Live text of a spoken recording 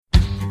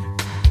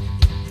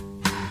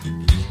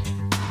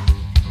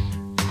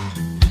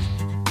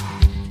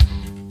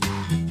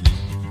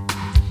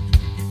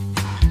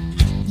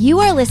You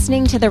are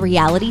listening to the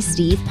Reality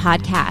Steve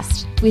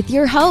podcast with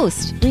your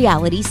host,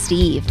 Reality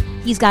Steve.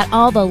 He's got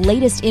all the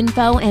latest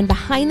info and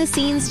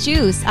behind-the-scenes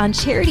juice on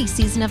charity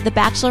season of The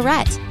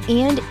Bachelorette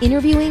and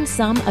interviewing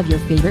some of your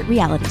favorite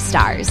reality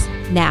stars.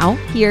 Now,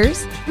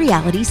 here's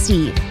Reality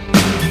Steve.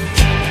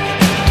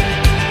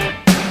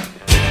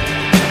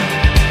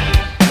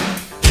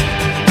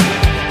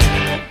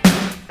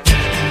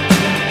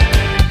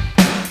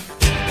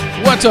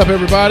 What's up,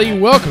 everybody?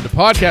 Welcome to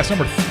podcast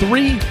number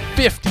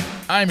 350.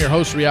 I'm your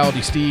host, Reality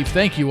Steve.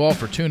 Thank you all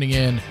for tuning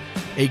in.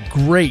 A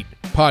great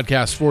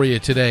podcast for you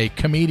today.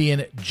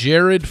 Comedian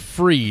Jared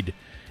Freid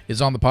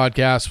is on the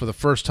podcast for the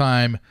first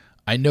time.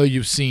 I know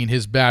you've seen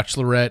his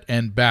Bachelorette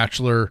and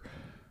Bachelor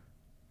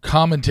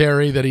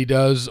commentary that he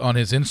does on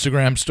his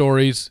Instagram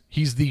stories.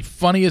 He's the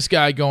funniest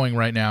guy going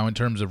right now in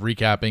terms of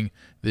recapping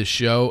this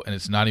show, and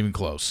it's not even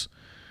close.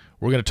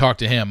 We're going to talk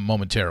to him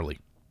momentarily.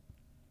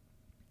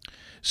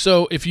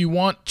 So if you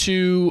want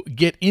to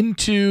get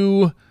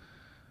into,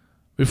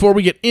 before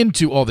we get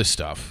into all this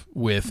stuff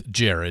with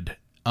Jared,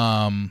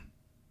 and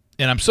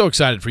I'm so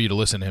excited for you to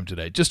listen to him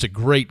today. Just a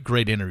great,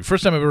 great interview.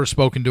 First time I've ever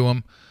spoken to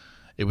him.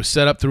 It was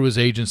set up through his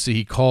agency.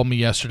 He called me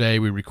yesterday.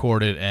 We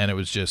recorded, and it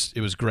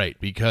was great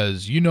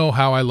because you know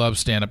how I love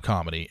stand-up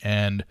comedy.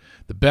 And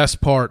the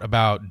best part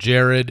about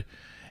Jared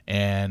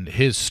and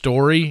his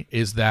story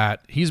is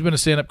that he's been a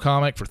stand-up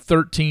comic for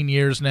 13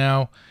 years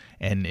now,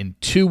 and in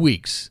 2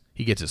 weeks,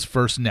 he gets his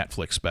first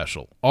Netflix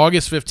special.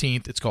 August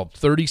 15th, it's called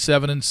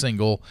 37 and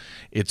Single.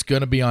 It's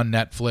going to be on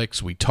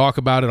Netflix. We talk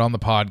about it on the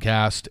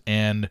podcast,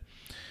 and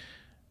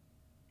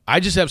I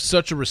just have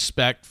such a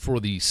respect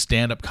for the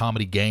stand-up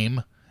comedy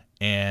game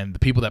and the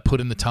people that put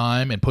in the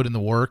time and put in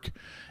the work.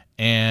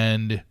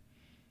 And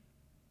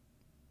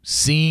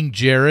seeing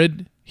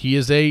Jared,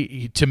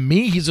 to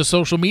me, he's a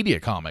social media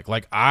comic.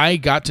 Like, I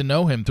got to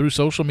know him through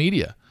social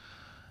media.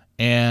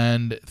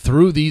 And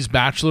through these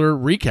Bachelor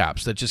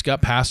recaps that just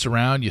got passed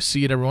around, you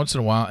see it every once in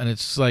a while, and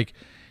it's like,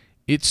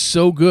 it's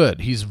so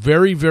good. He's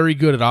very, very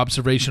good at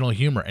observational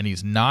humor, and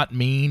he's not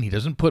mean. He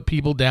doesn't put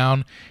people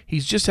down.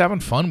 He's just having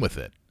fun with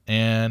it,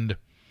 and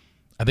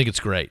I think it's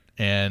great.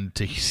 And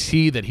to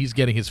see that he's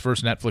getting his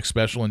first Netflix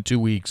special in 2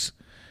 weeks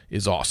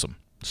is awesome.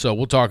 So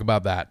we'll talk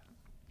about that.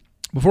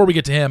 Before we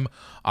get to him,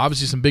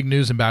 obviously some big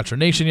news in Bachelor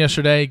Nation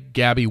yesterday.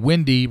 Gabby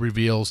Windey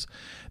reveals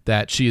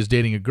that she is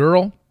dating a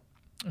girl.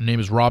 Her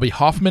name is Robbie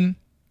Hoffman.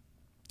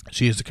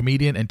 She is a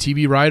comedian and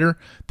TV writer.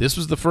 This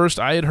was the first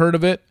I had heard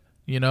of it.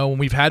 You know, when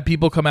we've had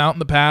people come out in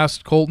the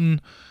past,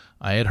 Colton,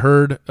 I had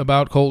heard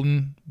about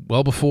Colton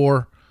well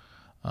before.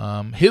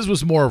 His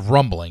was more of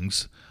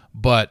rumblings,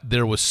 but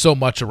there was so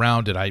much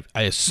around it, I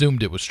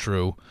assumed it was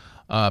true.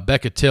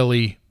 Becca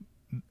Tilley,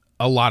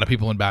 a lot of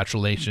people in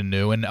Bachelor Nation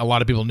knew, and a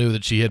lot of people knew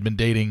that she had been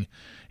dating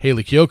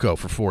Haley Kiyoko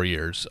for 4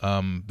 years.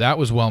 That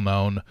was well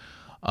known.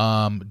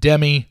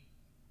 Demi.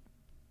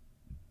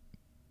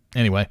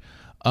 Anyway,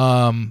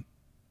 you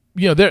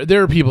know,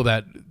 there are people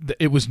that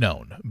it was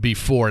known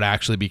before it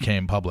actually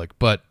became public.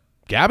 But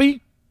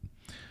Gabby,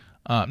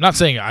 I'm not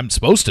saying I'm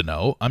supposed to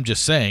know. I'm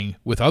just saying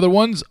with other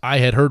ones, I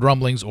had heard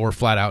rumblings or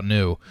flat out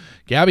knew.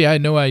 Gabby, I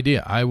had no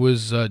idea. I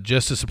was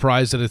just as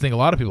surprised that I think a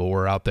lot of people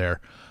were out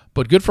there.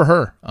 But good for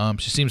her.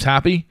 She seems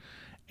happy.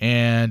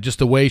 And just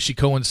the way she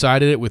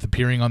coincided it with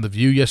appearing on The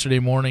View yesterday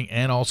morning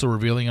and also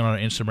revealing it on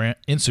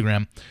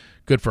Instagram,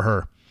 good for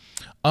her.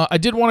 I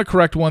did want to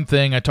correct one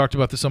thing. I talked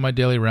about this on my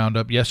daily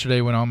roundup. Yesterday,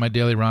 when on my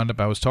daily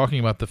roundup, I was talking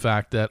about the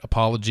fact that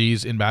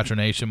apologies in Bachelor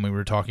Nation, when we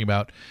were talking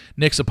about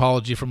Nick's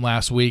apology from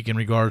last week in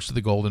regards to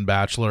the Golden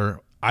Bachelor,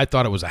 I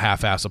thought it was a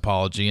half-ass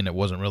apology, and it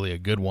wasn't really a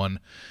good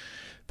one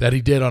that he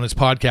did on his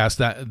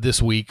podcast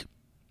this week.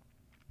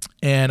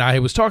 And I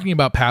was talking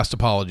about past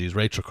apologies,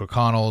 Rachel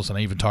Kirkconnell's, and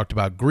I even talked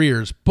about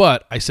Greer's,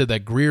 but I said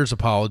that Greer's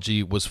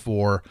apology was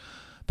for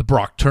the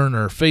Brock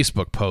Turner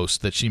Facebook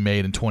post that she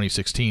made in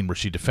 2016 where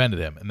she defended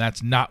him, and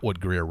that's not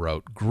what Greer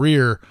wrote.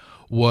 Greer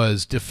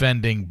was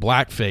defending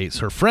blackface.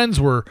 Her friends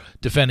were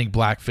defending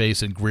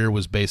blackface, and Greer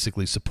was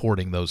basically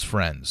supporting those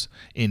friends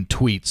in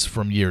tweets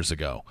from years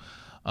ago.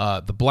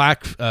 The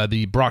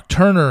Brock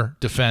Turner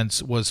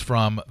defense was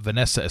from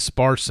Vanessa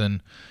Esparson,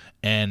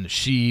 and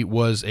she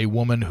was a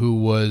woman who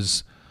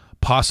was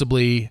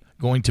possibly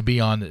going to be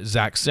on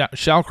Zach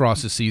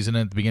Shallcross's season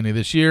at the beginning of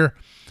this year.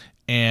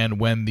 And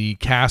when the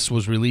cast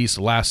was released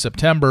last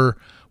September,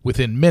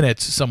 within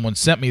minutes, someone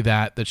sent me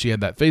that she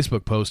had that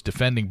Facebook post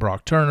defending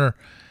Brock Turner.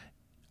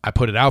 I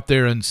put it out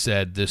there and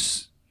said,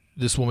 this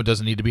woman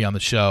doesn't need to be on the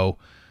show.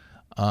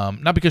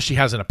 Not because she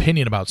has an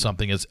opinion about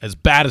something, as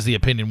bad as the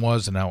opinion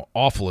was and how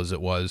awful as it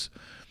was.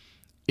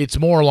 It's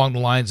more along the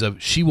lines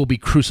of she will be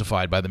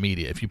crucified by the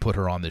media if you put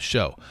her on this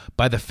show.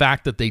 By the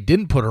fact that they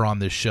didn't put her on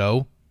this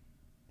show,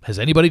 has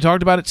anybody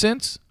talked about it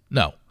since?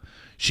 No.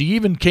 She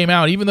even came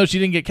out, even though she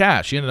didn't get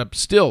cash, she ended up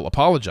still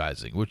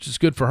apologizing, which is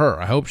good for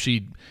her. I hope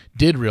she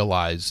did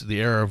realize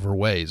the error of her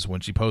ways when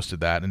she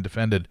posted that and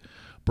defended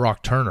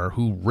Brock Turner,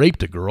 who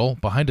raped a girl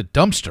behind a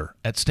dumpster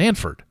at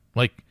Stanford.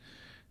 Like,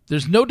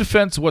 there's no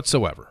defense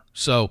whatsoever.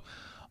 So,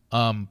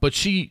 but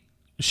she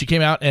she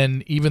came out,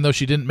 and even though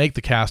she didn't make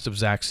the cast of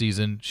Zach's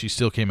season, she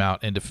still came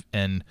out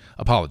and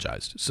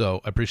apologized.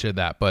 So I appreciate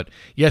that. But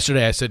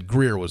yesterday I said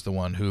Greer was the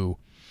one who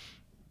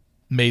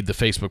made the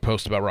Facebook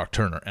post about Rock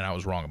Turner, and I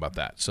was wrong about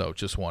that. So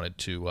just wanted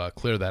to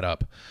clear that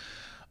up.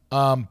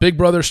 Big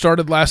Brother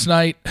started last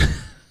night.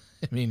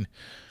 I mean,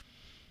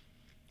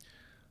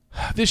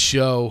 this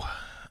show,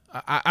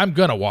 I'm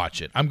going to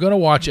watch it. I'm going to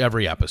watch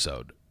every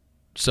episode.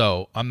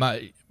 So I'm not,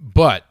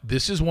 but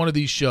this is one of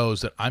these shows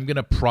that I'm going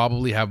to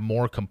probably have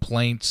more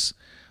complaints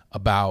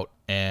about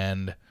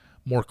and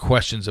more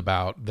questions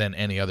about than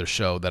any other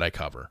show that I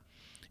cover.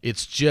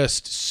 It's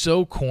just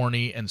so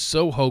corny and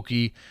so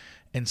hokey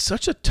and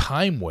such a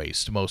time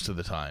waste most of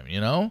the time,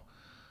 you know?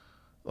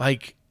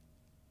 Like,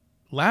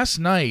 last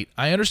night,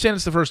 I understand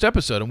it's the first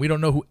episode and we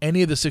don't know who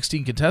any of the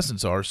 16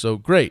 contestants are, so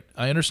great,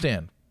 I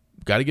understand.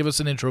 Got to give us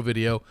an intro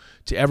video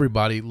to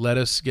everybody. Let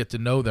us get to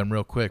know them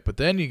real quick. But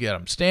then you get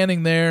them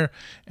standing there,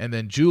 and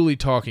then Julie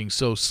talking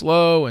so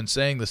slow and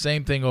saying the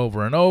same thing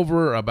over and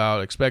over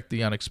about expect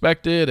the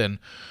unexpected, and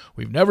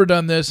we've never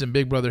done this in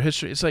Big Brother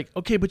history. It's like,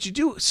 okay, but you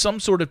do some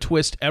sort of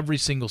twist every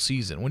single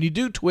season. When you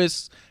do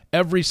twists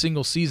every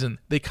single season,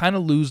 they kind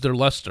of lose their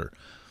luster.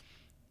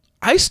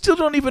 I still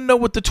don't even know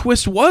what the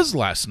twist was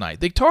last night.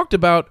 They talked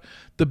about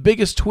the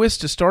biggest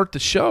twist to start the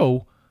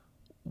show.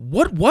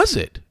 What was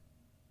it?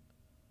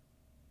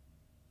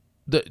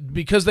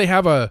 Because they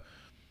have a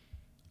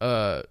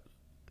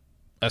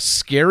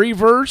scary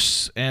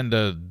verse and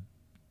a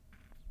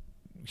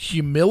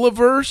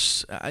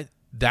humiliverse.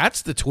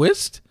 That's the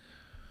twist?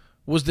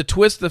 Was the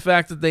twist the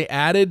fact that they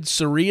added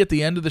Suri at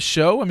the end of the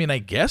show? I mean, I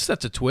guess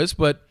that's a twist,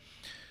 but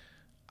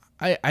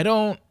I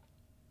don't.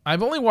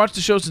 I've only watched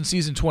the show since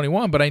season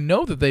 21, but I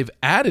know that they've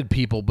added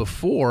people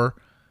before.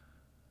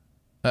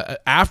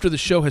 After the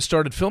show has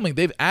started filming,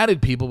 they've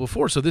added people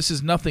before, so this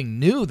is nothing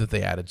new that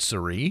they added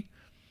Suri.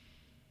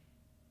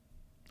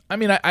 I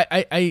mean,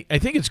 I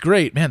think it's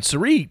great. Man,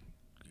 Suri,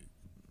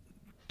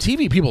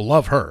 TV people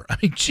love her. I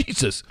mean,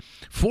 Jesus.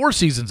 4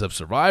 seasons of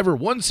Survivor,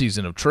 1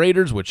 season of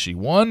Traitors, which she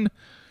won.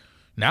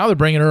 Now they're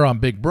bringing her on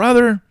Big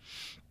Brother.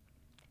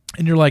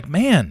 And you're like,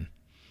 man,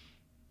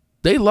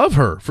 they love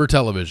her for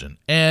television.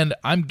 And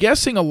I'm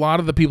guessing a lot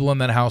of the people in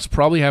that house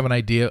probably have an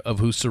idea of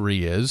who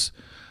Suri is.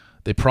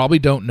 They probably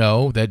don't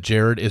know that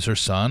Jared is her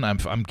son.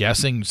 I'm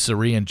guessing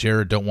Suri and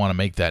Jared don't want to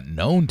make that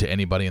known to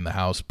anybody in the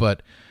house.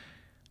 But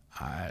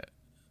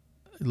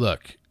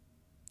look,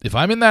 if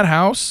I'm in that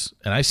house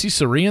and I see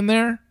Suri in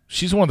there,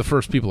 she's one of the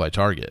first people I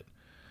target.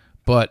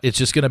 But it's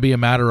just going to be a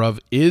matter of,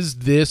 is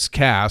this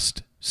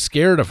cast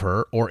scared of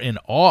her or in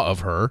awe of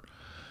her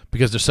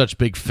because they're such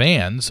big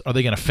fans? Are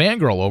they going to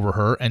fangirl over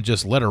her and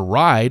just let her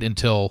ride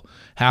until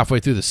halfway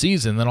through the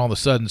season? Then all of a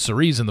sudden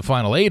Suri's in the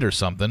final 8 or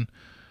something,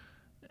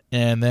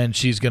 and then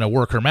she's going to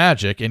work her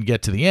magic and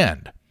get to the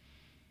end.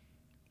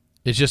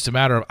 It's just a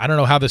matter of, I don't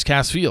know how this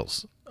cast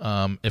feels.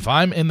 If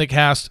I'm in the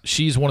cast,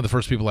 she's one of the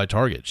first people I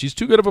target. She's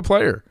too good of a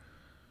player.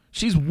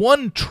 She's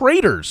won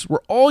Traitors,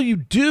 where all you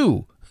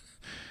do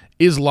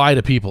is lie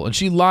to people. And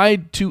she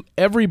lied to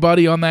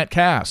everybody on that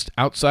cast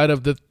outside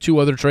of the 2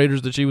 other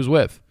traitors that she was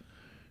with.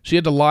 She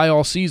had to lie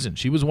all season.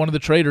 She was one of the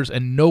traitors,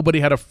 and nobody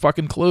had a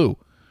fucking clue.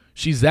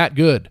 She's that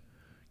good.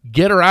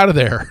 Get her out of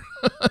there.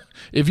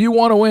 If you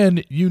want to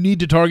win, you need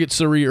to target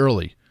Suri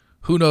early.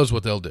 Who knows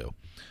what they'll do.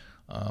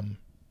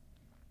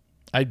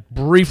 I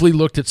briefly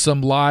looked at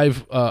some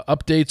live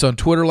updates on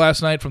Twitter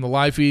last night from the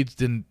live feeds.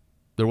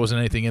 There wasn't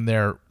anything in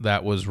there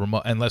that was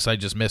remote, unless I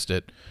just missed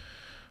it.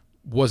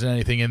 Wasn't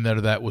anything in there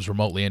that was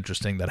remotely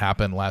interesting that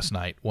happened last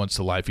night once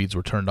the live feeds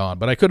were turned on.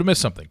 But I could have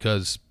missed something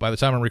because by the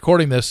time I'm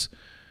recording this,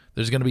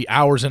 there's going to be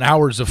hours and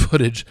hours of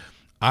footage.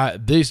 I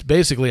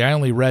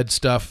only read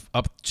stuff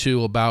up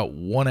to about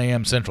 1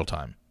 a.m. Central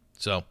Time.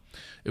 So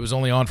it was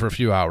only on for a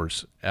few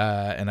hours,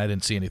 and I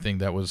didn't see anything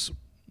that was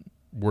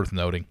worth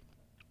noting.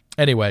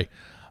 Anyway,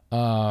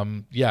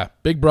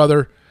 Big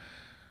Brother,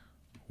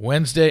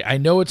 Wednesday. I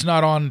know it's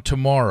not on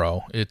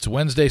tomorrow. It's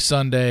Wednesday,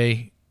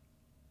 Sunday,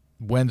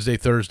 Wednesday,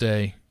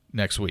 Thursday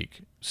next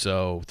week.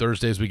 So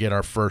Thursdays we get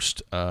our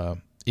first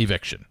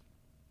eviction.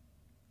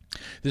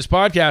 This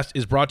podcast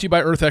is brought to you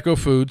by Earth Echo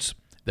Foods,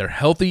 their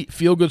healthy,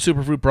 feel-good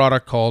superfood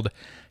product called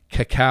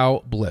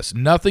Cacao Bliss.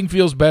 Nothing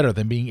feels better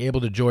than being able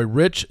to enjoy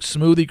rich,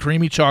 smoothie,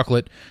 creamy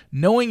chocolate,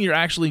 knowing you're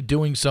actually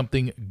doing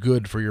something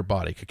good for your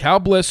body. Cacao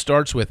Bliss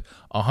starts with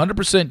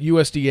 100%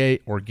 USDA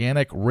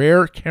organic,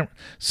 rare,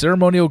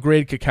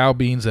 ceremonial-grade cacao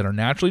beans that are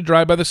naturally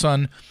dried by the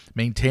sun,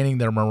 maintaining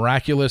their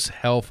miraculous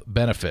health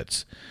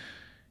benefits.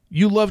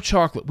 You love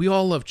chocolate. We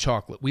all love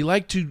chocolate. We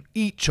like to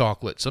eat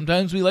chocolate.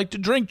 Sometimes we like to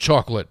drink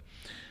chocolate.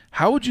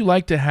 How would you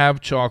like to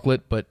have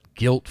chocolate but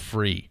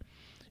guilt-free?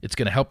 It's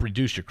going to help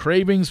reduce your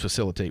cravings,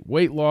 facilitate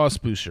weight loss,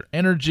 boost your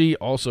energy,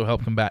 also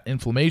help combat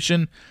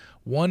inflammation.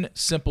 One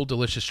simple,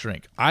 delicious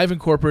drink. I've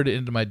incorporated it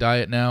into my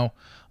diet now.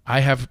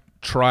 I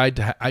try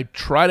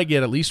to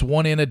get at least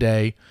 1 in a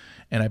day,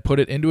 and I put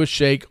it into a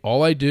shake.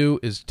 All I do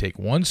is take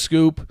 1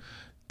 scoop,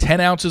 10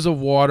 ounces of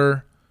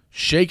water,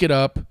 shake it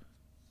up,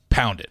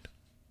 pound it.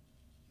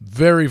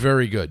 Very,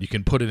 very good. You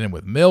can put it in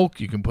with milk.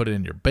 You can put it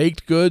in your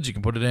baked goods. You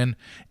can put it in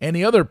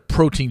any other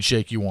protein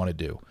shake you want to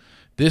do.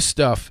 This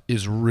stuff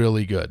is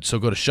really good. So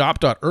go to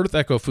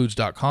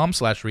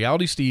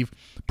shop.earthechofoods.com/realitysteve.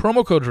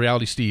 Promo code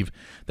realitysteve.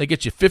 That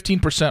gets you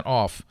 15%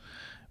 off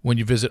when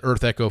you visit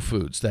Earth Echo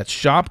Foods. That's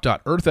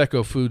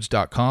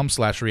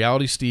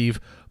shop.earthechofoods.com/realitysteve.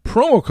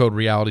 Promo code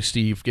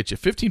realitysteve gets you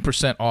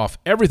 15% off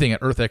everything at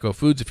Earth Echo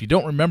Foods. If you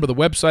don't remember the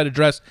website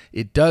address,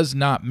 it does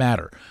not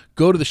matter.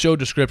 Go to the show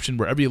description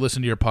wherever you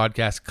listen to your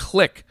podcast.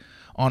 Click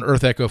on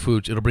Earth Echo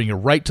Foods. It'll bring you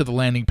right to the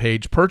landing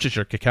page. Purchase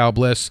your Cacao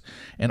Bliss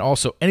and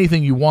also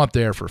anything you want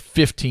there for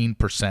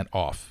 15%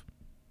 off.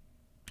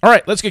 All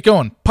right, let's get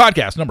going.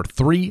 Podcast number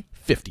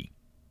 350.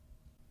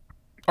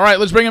 All right,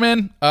 let's bring him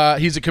in.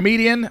 He's a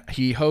comedian.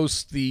 He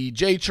hosts the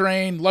J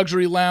Train,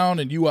 Luxury Lounge,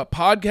 and You Up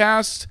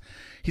podcast.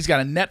 He's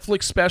got a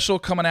Netflix special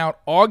coming out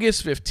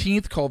August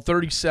 15th called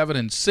 37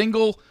 and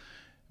Single.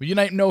 You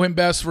might know him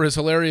best for his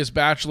hilarious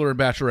Bachelor and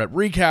Bachelorette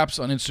recaps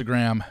on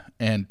Instagram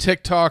and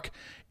TikTok.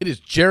 It is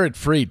Jared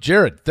Freid.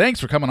 Jared,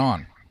 thanks for coming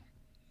on.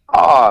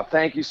 Oh,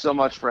 thank you so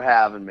much for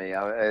having me.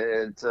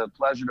 It's a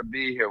pleasure to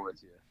be here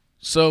with you.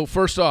 So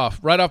first off,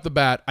 right off the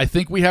bat, I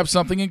think we have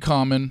something in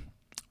common.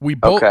 We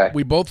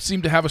both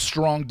seem to have a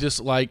strong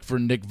dislike for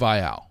Nick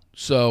Viall.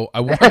 So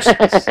I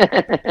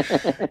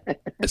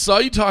saw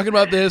you talking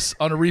about this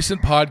on a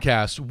recent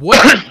podcast.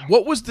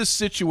 What was the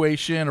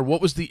situation, or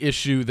what was the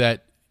issue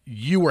that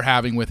you were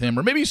having with him,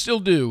 or maybe you still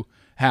do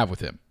have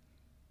with him?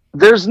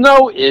 There's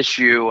no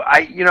issue.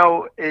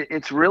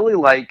 It's really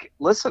like,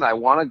 listen, I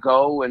want to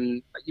go,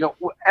 and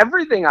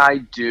everything I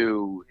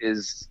do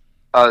is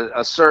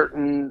a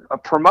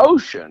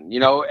promotion, and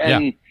yeah.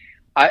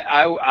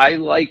 I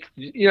like,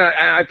 and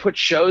I put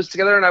shows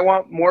together, and I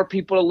want more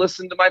people to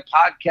listen to my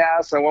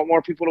podcast. I want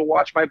more people to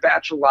watch my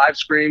Bachelor live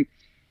stream.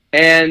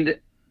 And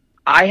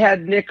I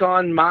had Nick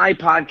on my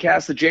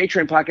podcast, the J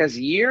Train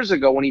podcast, years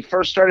ago when he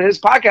first started his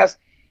podcast.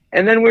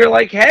 And then we were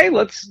like, hey,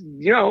 let's,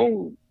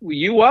 You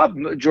Up,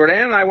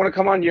 Jordan and I want to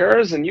come on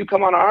yours and you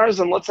come on ours,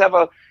 and let's have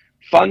a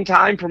fun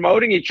time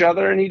promoting each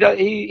other. And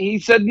he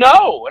said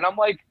no. And I'm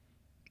like,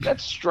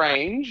 that's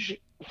strange.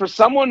 For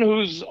someone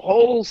whose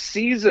whole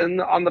season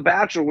on The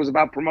Bachelor was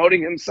about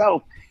promoting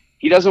himself,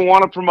 he doesn't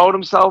want to promote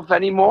himself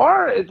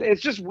anymore.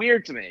 It's just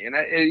weird to me. And,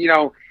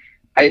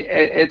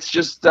 it's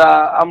just,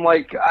 I'm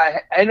like,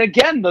 and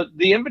again,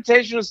 the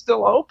invitation is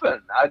still open.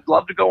 I'd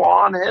love to go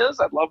on his.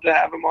 I'd love to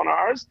have him on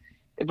ours.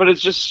 But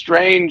it's just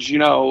strange,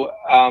 and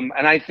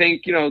I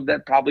think,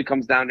 that probably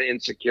comes down to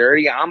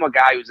insecurity. I'm a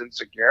guy who's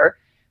insecure.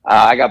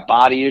 I got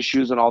body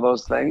issues and all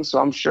those things. So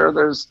I'm sure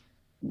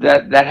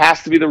that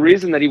has to be the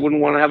reason that he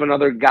wouldn't want to have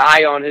another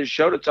guy on his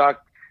show to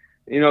talk,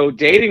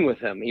 dating with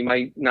him. He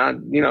might not,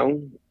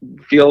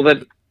 feel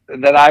that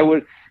I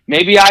would,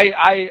 maybe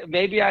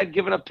I'd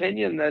give an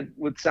opinion that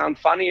would sound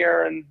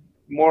funnier and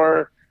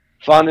more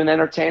fun and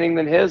entertaining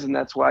than his, and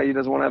that's why he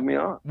doesn't want to have me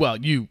on. Well,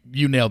 you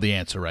nailed the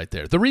answer right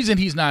there. The reason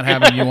he's not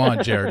having you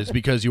on, Jared, is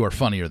because you are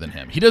funnier than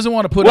him. He doesn't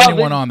want to put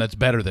anyone on that's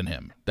better than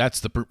him. That's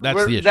the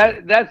issue.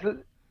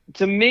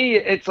 To me,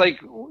 it's like,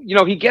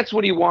 he gets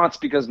what he wants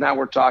because now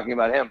we're talking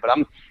about him. But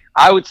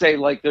I would say,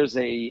 like, there's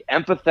a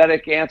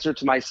empathetic answer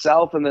to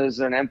myself, and there's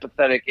an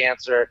empathetic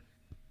answer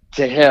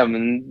to him.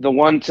 And the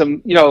one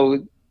to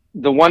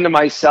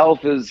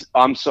myself is,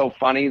 I'm so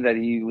funny that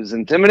he was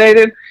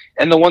intimidated.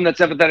 And the one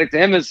that's empathetic to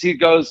him is he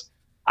goes,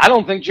 I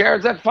don't think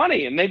Jared's that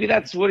funny. And maybe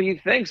that's what he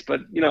thinks.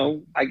 But,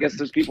 I guess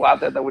there's people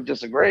out there that would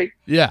disagree.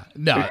 Yeah,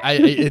 no,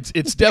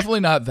 it's definitely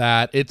not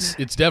that. It's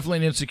definitely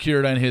an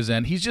insecurity on his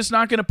end. He's just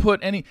not going to put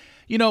any,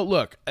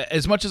 look,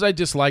 as much as I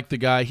dislike the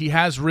guy, he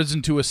has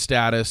risen to a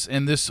status.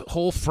 And this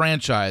whole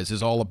franchise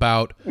is all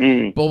about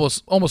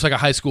almost like a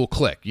high school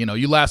clique.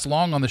 You last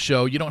long on the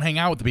show. You don't hang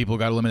out with the people who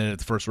got eliminated at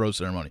the first rose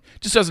ceremony.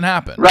 It just doesn't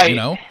happen.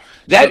 Right.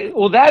 That's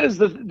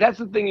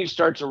the thing you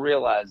start to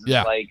realize. Is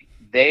like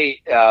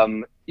they,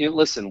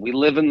 listen, we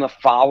live in the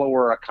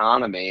follower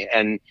economy,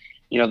 and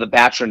the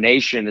Bachelor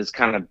Nation is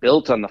kind of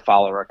built on the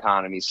follower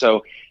economy.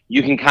 So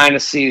you can kind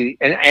of see,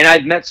 and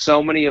I've met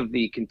so many of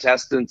the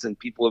contestants and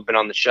people who've been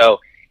on the show,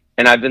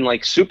 and I've been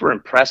like super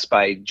impressed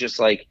by just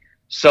like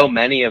so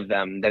many of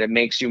them that it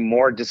makes you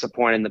more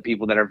disappointed in the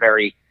people that are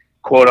very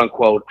quote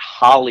unquote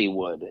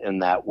Hollywood in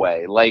that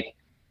way. Like,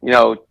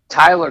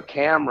 Tyler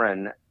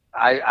Cameron,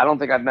 I don't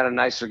think I've met a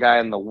nicer guy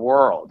in the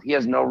world. He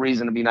has no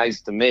reason to be nice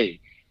to me.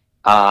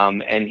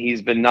 And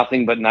he's been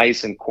nothing but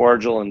nice and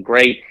cordial and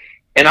great.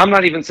 And I'm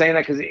not even saying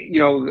that because,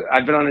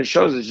 I've been on his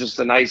shows as just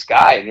a nice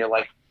guy. And you're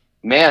like,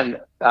 man,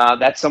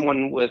 that's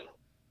someone with,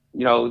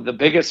 the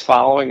biggest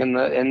following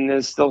and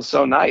is still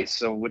so nice.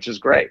 So, which is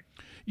great.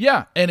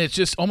 Yeah. And it's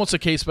just almost a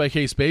case by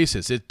case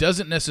basis. It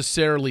doesn't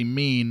necessarily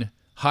mean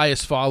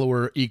highest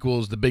follower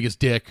equals the biggest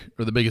dick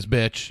or the biggest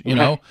bitch,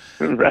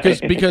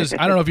 Right. Because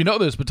I don't know if you know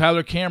this, but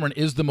Tyler Cameron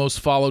is the most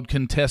followed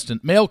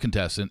male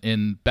contestant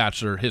in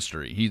Bachelor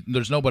history.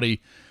 There's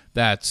nobody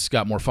that's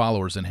got more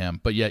followers than him,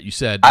 but yet you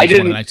said he's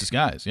one of the nicest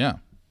guys. Yeah.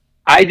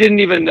 I didn't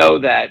even know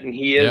that. And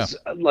he is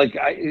I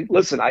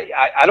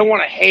don't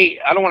want to hate.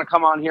 I don't want to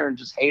come on here and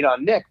just hate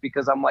on Nick,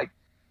 because I'm like,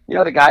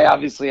 the guy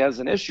obviously has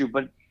an issue,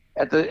 but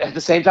at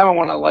the same time, I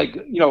want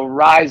to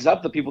rise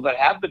up the people that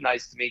have been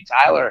nice to me.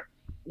 Tyler,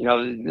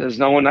 there's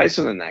no one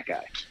nicer than that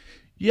guy.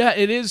 Yeah,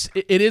 it is.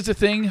 It is a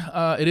thing.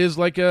 It is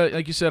like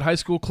you said, high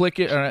school clique.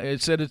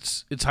 It said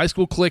it's high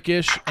school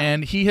clique-ish,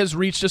 and he has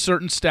reached a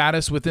certain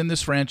status within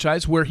this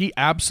franchise where he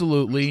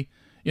absolutely,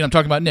 I'm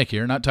talking about Nick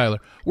here, not Tyler,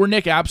 where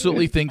Nick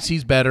absolutely thinks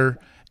he's better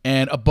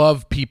and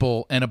above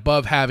people and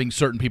above having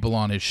certain people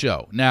on his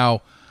show.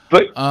 Now,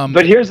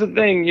 but here's the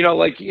thing,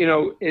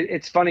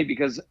 it's funny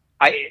because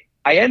I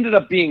ended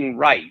up being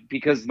right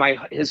because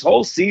his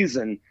whole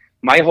season,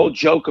 my whole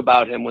joke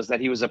about him was that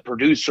he was a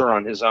producer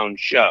on his own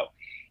show.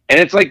 And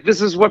it's like,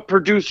 this is what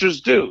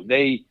producers do.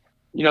 They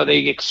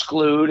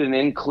exclude and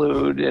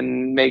include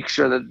and make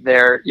sure that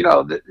they're,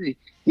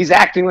 he's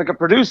acting like a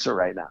producer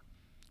right now.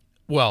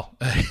 Well,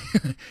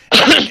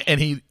 and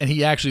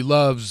he actually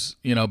loves,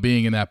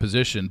 being in that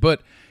position.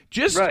 But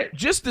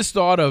just this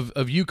thought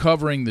of you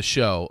covering the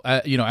show,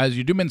 as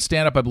you do in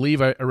stand-up, I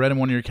believe I read in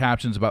one of your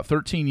captions, about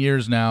 13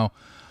 years now.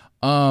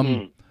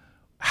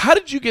 How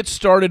did you get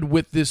started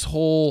with this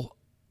whole,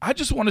 I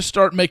just want to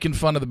start making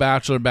fun of the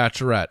Bachelor and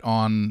Bachelorette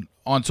on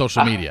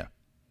social media?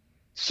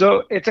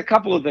 So it's a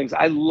couple of things.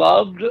 I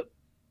loved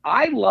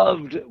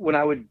when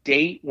I would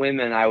date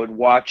women, I would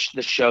watch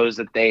the shows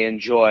that they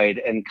enjoyed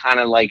and kind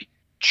of like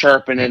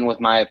chirping in with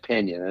my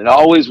opinion. It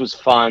always was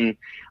fun.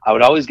 I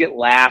would always get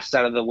laughs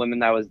out of the women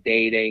that I was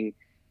dating.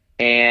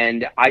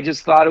 And I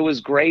just thought it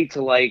was great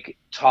to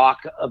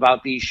talk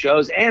about these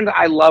shows. And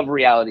I love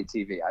reality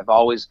TV.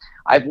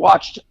 I've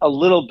watched a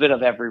little bit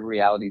of every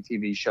reality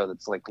TV show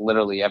that's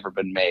literally ever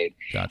been made.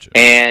 Gotcha.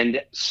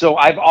 And so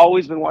I've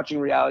always been watching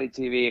reality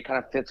TV. It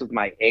kind of fits with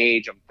my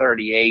age. I'm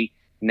 38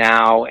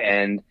 now.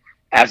 And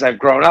as I've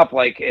grown up,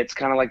 it's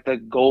kind of like the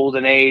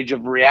golden age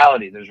of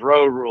reality. There's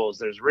Road Rules,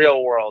 there's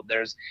Real World,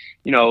 there's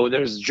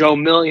Joe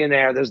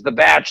Millionaire, there's The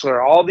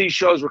Bachelor. All these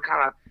shows were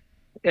kind of,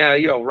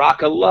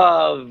 Rock of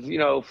Love,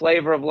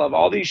 Flavor of Love,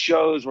 all these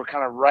shows were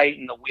kind of right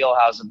in the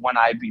wheelhouse of when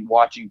I'd be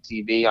watching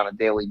TV on a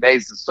daily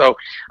basis. So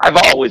I've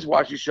always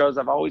watched these shows.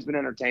 I've always been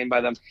entertained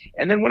by them.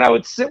 And then when I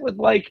would sit with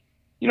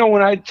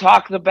when I'd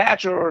talk The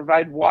Bachelor, or if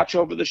I'd watch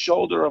over the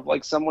shoulder of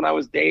someone I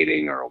was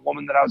dating or a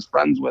woman that I was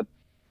friends with,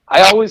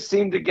 I always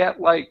seemed to get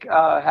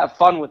have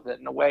fun with it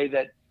in a way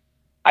that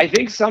I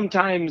think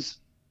sometimes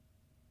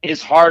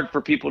is hard for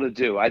people to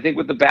do. I think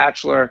with The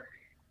Bachelor,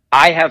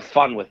 I have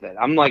fun with it.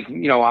 I'm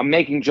I'm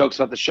making jokes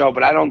about the show,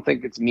 but I don't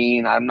think it's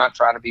mean. I'm not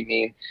trying to be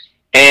mean.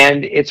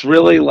 And it's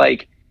really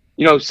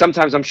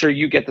sometimes, I'm sure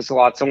you get this a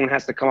lot. Someone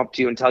has to come up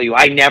to you and tell you,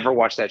 I never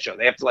watched that show.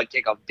 They have to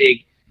take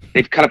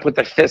they've kind of put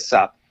their fists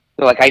up.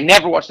 They're like, I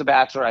never watched The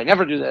Bachelor. I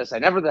never do this. I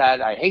never that.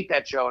 I hate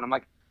that show. And I'm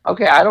like,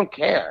 okay, I don't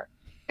care.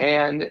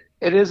 And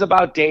it is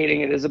about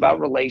dating. It is about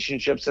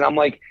relationships. And I'm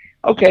like,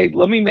 okay,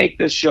 let me make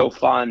this show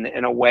fun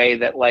in a way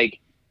that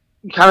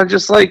kind of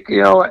just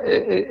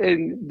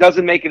it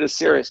doesn't make it as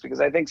serious,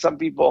 because I think some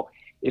people,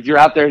 if you're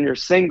out there and you're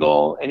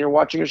single and you're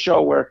watching a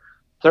show where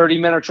 30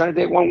 men are trying to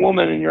date one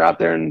woman and you're out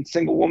there and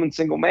single woman,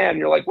 single man,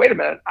 you're like, wait a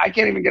minute, I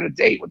can't even get a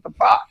date. What the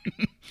fuck?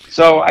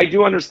 So I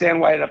do understand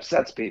why it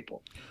upsets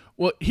people.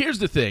 Well, here's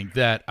the thing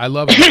that I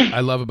love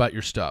about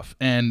your stuff.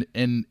 And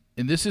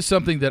this is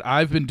something that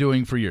I've been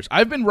doing for years.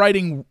 I've been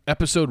writing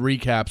episode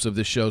recaps of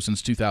this show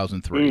since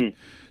 2003.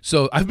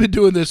 So I've been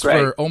doing this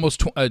for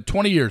almost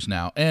 20 years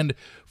now. And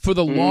for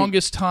the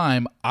longest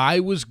time, I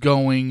was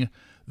going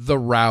the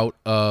route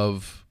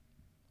of,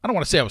 I don't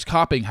want to say I was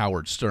copying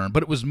Howard Stern,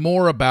 but it was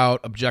more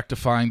about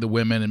objectifying the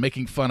women and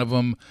making fun of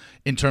them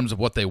in terms of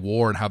what they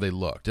wore and how they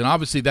looked. And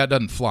obviously that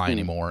doesn't fly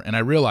anymore. And I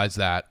realize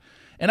that.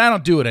 And I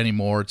don't do it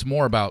anymore. It's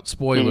more about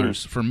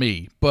spoilers for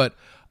me. But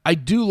I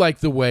do like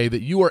the way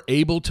that you are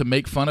able to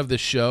make fun of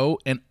this show.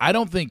 And I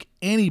don't think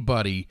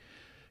anybody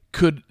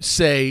could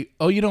say,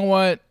 oh, you know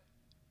what?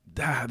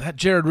 That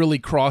Jared really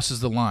crosses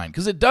the line,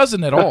 because it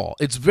doesn't at all.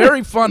 It's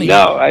very funny,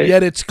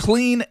 yet it's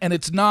clean and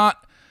it's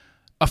not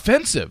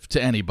offensive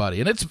to anybody,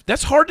 and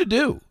that's hard to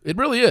do. It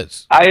really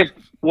is. I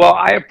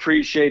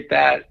appreciate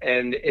that,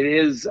 and it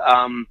is.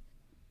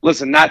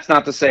 Listen, that's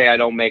not to say I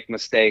don't make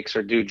mistakes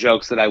or do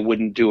jokes that I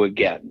wouldn't do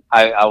again.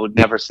 I would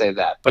never say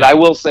that, but I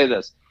will say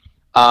this: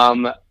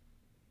 I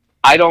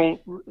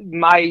don't.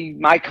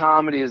 My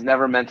comedy is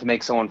never meant to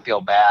make someone feel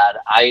bad.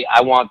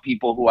 I want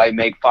people who I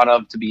make fun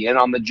of to be in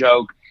on the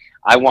joke.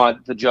 I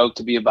want the joke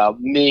to be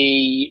about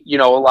me. A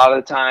lot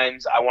of the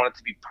times I want it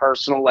to be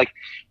personal.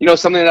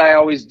 Something that I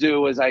always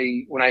do is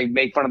when I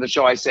make fun of the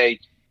show, I say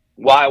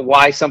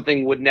why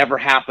something would never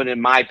happen in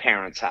my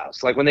parents'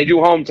 house. When they do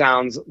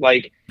hometowns,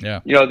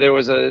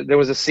 there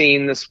was a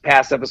scene this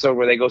past episode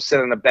where they go sit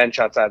on a bench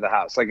outside the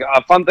house.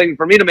 A fun thing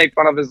for me to make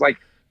fun of is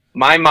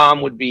my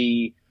mom would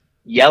be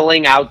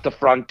yelling out the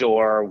front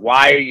door,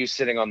 "Why are you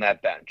sitting on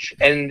that bench?"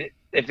 And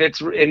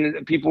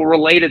and people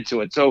related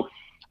to it. So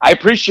I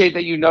appreciate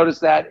that you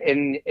noticed that,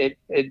 and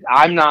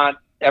I'm not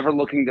ever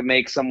looking to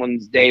make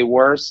someone's day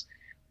worse.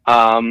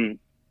 But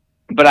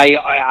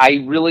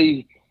I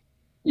really,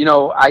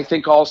 I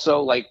think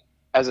also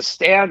as a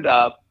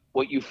stand-up,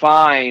 what you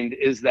find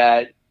is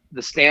that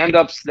the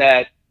stand-ups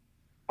that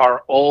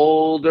are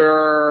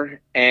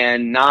older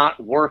and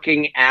not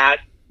working at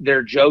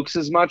their jokes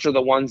as much are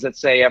the ones that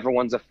say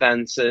everyone's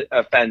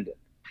offended.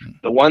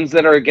 The ones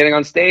that are getting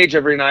on stage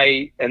every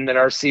night and that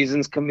are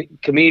seasoned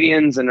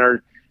comedians and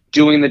are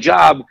doing the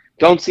job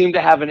don't seem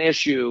to have an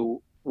issue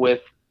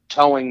with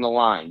towing the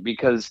line,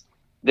 because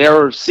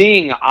they're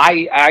seeing,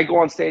 I go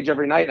on stage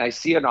every night and I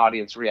see an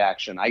audience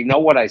reaction. I know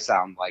what I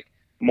sound like,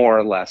 more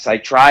or less. I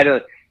try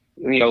to,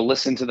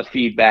 listen to the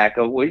feedback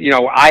of,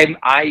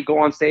 I go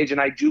on stage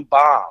and I do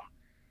bomb.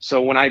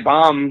 So when I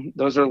bomb,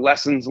 those are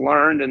lessons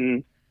learned,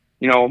 and,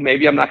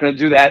 maybe I'm not going to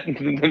do that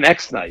the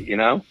next night,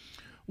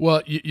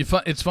 Well,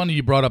 it's funny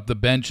you brought up the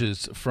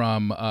benches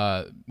from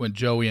when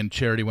Joey and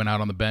Charity went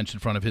out on the bench in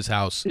front of his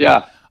house.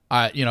 Yeah.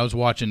 I was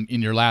watching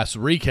in your last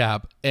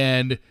recap,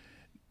 and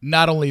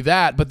not only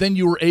that, but then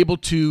you were able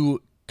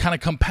to kind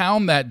of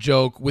compound that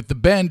joke with the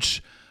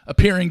bench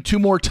appearing 2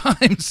 more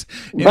times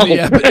in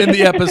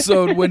the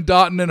episode when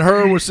Dotton and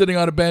her were sitting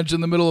on a bench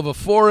in the middle of a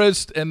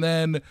forest, and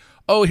then,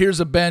 here's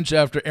a bench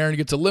after Aaron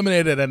gets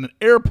eliminated at an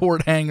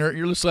airport hangar.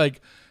 You're just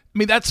like,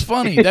 that's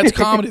funny. That's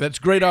comedy. That's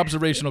great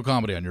observational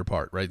comedy on your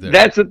part, right there.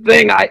 That's the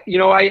thing. I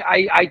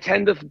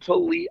tend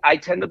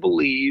to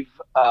believe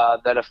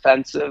that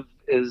offensive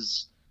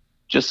is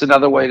just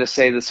another way to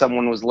say that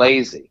someone was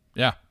lazy.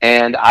 Yeah.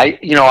 And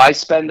I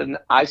spend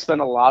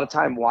a lot of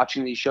time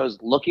watching these shows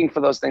looking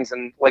for those things,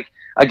 and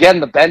again,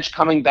 the bench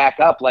coming back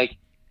up,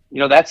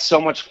 that's so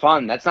much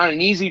fun. That's not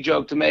an easy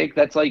joke to make.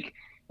 That's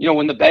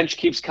when the bench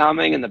keeps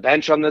coming, and the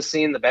bench on this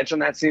scene, the bench on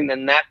that scene,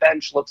 then that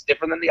bench looks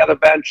different than the other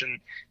bench, and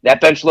that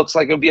bench looks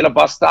like it'll be at a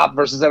bus stop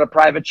versus at a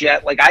private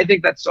jet. I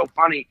think that's so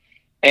funny.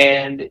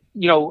 And,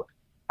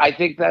 I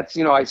think that's,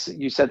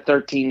 you said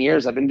 13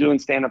 years. I've been doing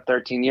stand-up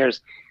 13 years.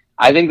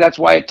 I think that's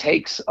why it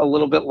takes a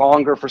little bit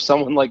longer for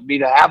someone like me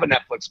to have a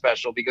Netflix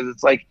special, because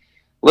it's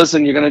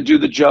listen, you're going to do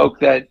the joke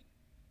that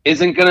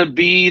isn't going to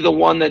be the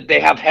one that they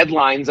have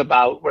headlines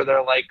about where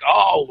they're like,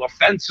 oh,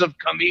 offensive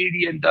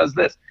comedian does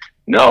this.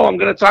 No, I'm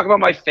going to talk about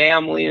my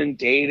family and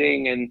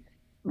dating and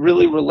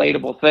really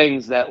relatable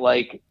things that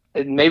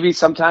maybe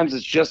sometimes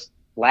it's just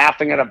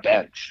laughing at a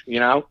bench,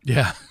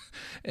 Yeah.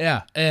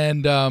 Yeah.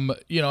 And,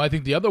 I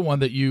think the other one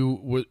that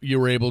you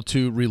were able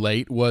to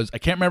relate was, I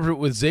can't remember if it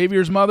was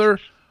Xavier's mother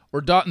or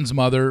Dotton's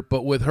mother,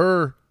 but with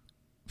her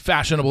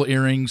fashionable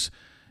earrings,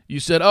 you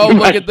said, oh,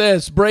 look at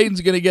this,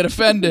 Braden's going to get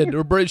offended,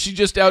 or she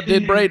just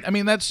outdid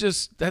Braden.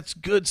 That's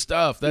good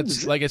stuff.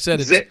 That's, like I said,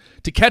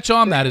 to catch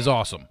on that is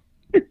awesome.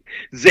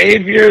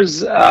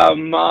 Xavier's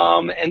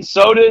mom, and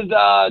so did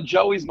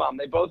Joey's mom.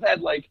 They both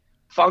had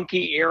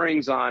funky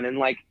earrings on,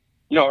 and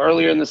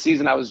earlier in the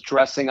season I was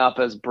dressing up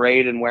as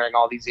Braden wearing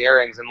all these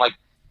earrings, and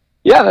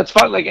yeah, that's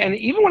fun. And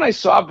even when I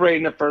saw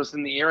Braden at first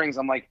in the earrings,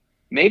 I'm like,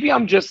 maybe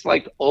I'm just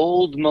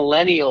old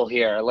millennial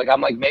here.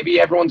 I'm like, maybe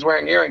everyone's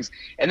wearing earrings.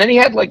 And then he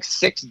had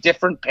 6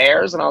 different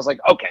pairs, and I was like,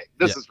 okay,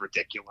 this is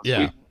ridiculous.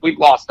 Yeah. We've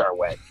lost our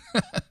way.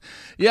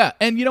 Yeah,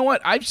 and you know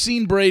what? I've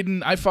seen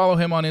Braden. I follow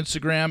him on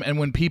Instagram, and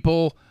when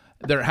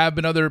there have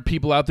been other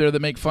people out there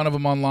that make fun of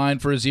him online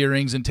for his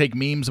earrings and take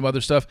memes of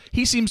other stuff,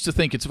 he seems to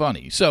think it's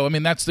funny. So,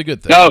 that's the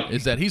good thing,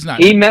 is that he's not...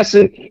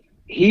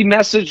 He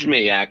messaged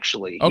me,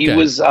 actually. Okay. He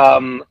was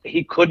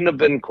he couldn't have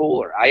been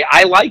cooler.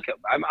 I like him.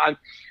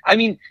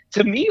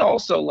 To me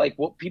also,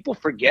 what people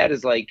forget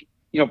is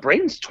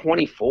Braden's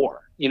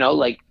 24.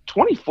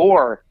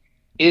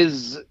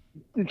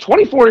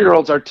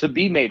 24-year-olds are to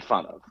be made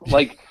fun of.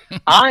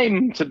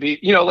 I'm to be,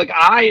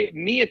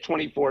 me at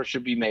 24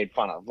 should be made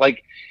fun of.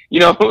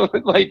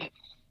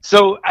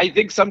 So I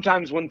think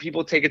sometimes when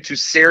people take it too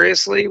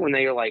seriously, when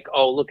they're like,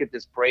 oh, look at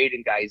this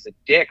Braden guy, he's a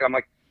dick. I'm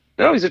like,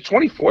 no, he's a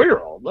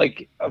 24-year-old.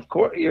 Of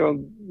course,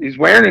 he's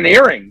wearing an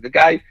earring. The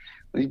guy,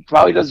 he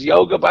probably does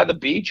yoga by the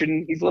beach,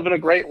 and he's living a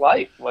great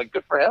life.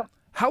 Good for him.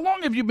 How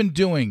long have you been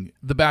doing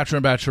the Bachelor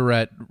and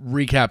Bachelorette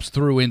recaps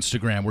through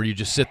Instagram, where you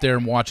just sit there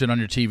and watch it on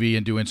your TV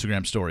and do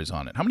Instagram stories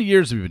on it? How many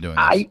years have you been doing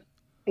this?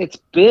 It's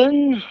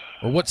been...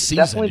 Or what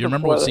season? Do you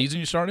remember what season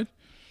you started?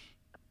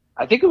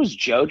 I think it was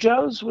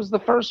JoJo's was the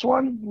first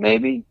one,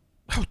 maybe.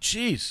 Oh,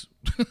 jeez.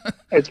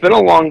 It's been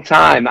a long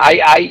time.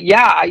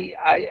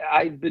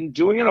 I've been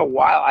doing it a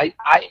while.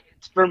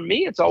 For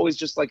me, it's always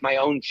just my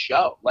own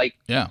show.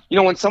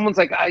 When someone's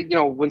like, I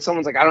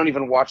don't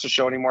even watch the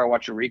show anymore, I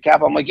watch a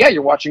recap. I'm like, yeah,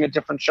 you're watching a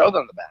different show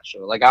than The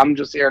Bachelor. I'm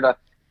just here to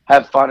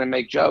have fun and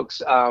make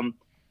jokes.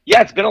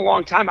 It's been a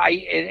long time.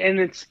 And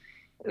it's,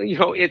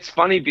 it's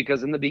funny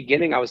because in the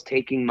beginning I was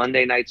taking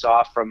Monday nights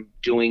off from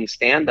doing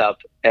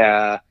stand-up.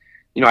 I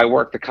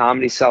worked the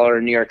Comedy Cellar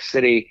in New York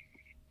City,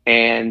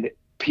 and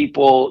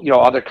people,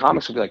 other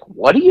comics would be like,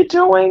 what are you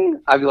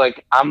doing? I'd be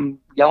like, I'm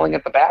yelling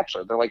at The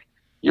Bachelor. They're like,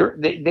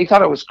 they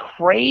thought it was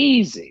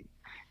crazy.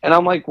 And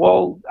I'm like,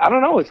 well, I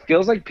don't know. It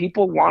feels like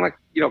people want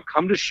to,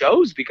 come to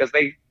shows because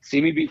they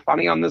see me be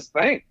funny on this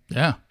thing.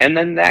 Yeah. And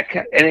then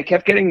it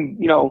kept getting,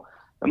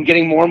 I'm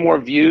getting more and more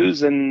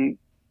views, and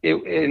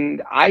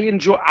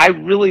I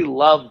really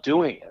love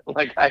doing it.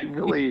 I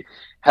really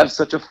have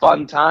such a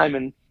fun time.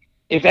 And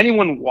if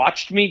anyone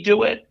watched me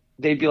do it,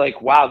 they'd be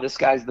like, wow, this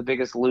guy's the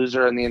biggest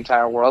loser in the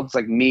entire world. It's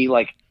me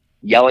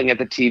yelling at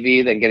the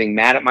TV, then getting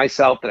mad at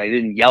myself that I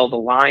didn't yell the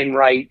line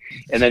right,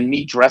 and then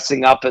me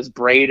dressing up as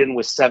Braden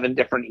with 7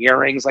 different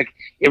earrings. Like,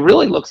 it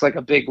really looks like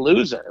a big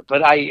loser,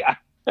 but I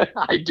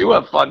I do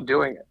have fun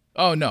doing it.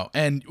 Oh, no.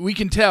 And we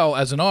can tell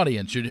as an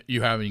audience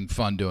you're having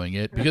fun doing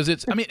it because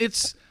it's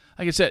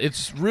like I said,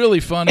 it's really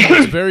funny.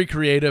 It's very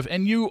creative.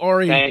 And you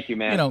are Thank you,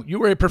 man. You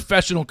were a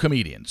professional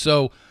comedian.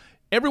 So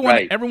every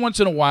once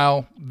in a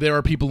while, there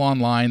are people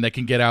online that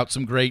can get out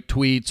some great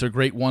tweets or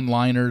great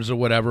one-liners or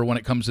whatever when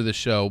it comes to this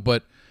show.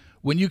 But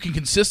when you can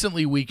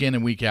consistently week in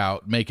and week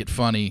out make it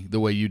funny the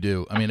way you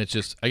do, I mean, it's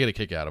just, I get a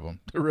kick out of them.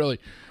 They're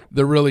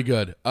really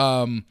good.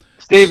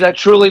 Steve, that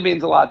truly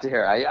means a lot to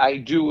hear.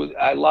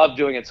 I love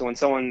doing it. So when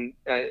someone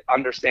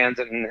understands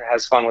it and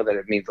has fun with it,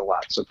 it means a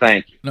lot. So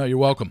thank you. No, you're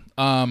welcome.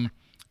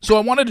 So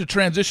I wanted to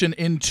transition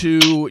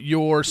into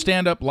your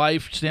stand-up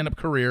life, stand-up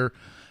career.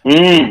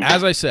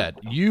 As I said,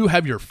 you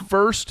have your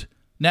first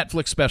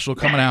Netflix special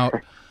coming out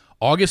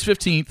August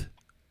 15th.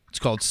 It's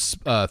called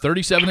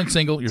 37 and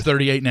Single. You're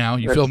 38 now.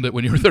 You filmed it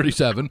when you were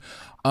 37.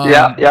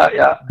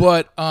 Yeah.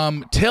 But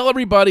tell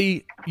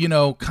everybody,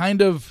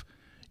 kind of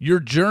your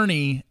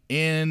journey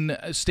in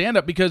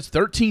stand-up, because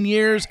 13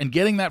 years and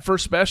getting that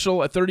first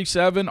special at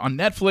 37 on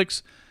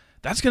Netflix,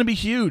 that's going to be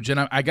huge.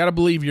 And I got to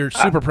believe you're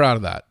super proud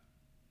of that.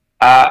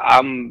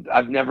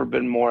 I've never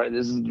been more.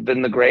 This has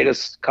been the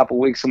greatest couple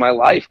weeks of my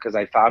life because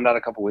I found out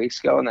a couple weeks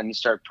ago, and then you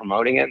start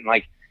promoting it, and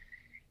like,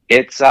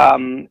 it's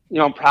I'm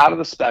proud of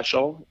the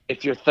special.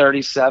 If you're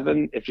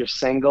 37, if you're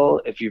single,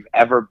 if you've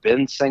ever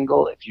been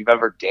single, if you've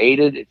ever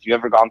dated, if you've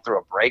ever gone through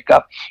a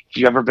breakup, if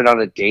you've ever been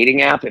on a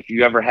dating app, if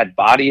you ever had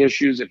body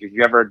issues, if you've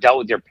ever dealt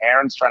with your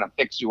parents trying to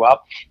fix you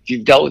up, if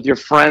you've dealt with your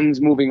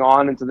friends moving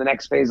on into the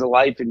next phase of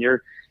life, and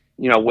you're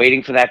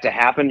waiting for that to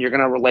happen, you're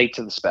going to relate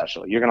to the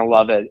special. You're going to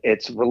love it.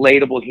 It's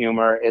relatable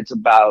humor.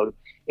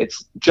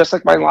 It's just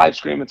like my live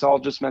stream. It's all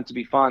just meant to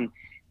be fun.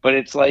 But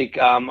it's like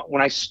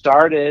when I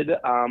started,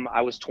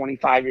 I was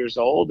 25 years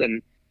old,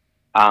 and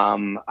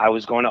I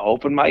was going to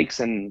open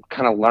mics and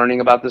kind of learning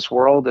about this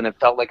world. And it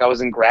felt like I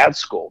was in grad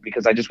school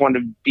because I just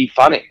wanted to be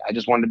funny. I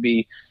just wanted to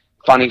be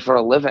funny for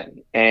a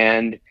living.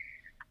 And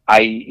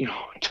I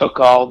took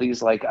all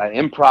these like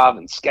improv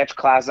and sketch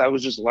classes. I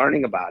was just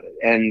learning about it.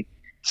 And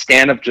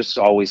stand-up just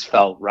always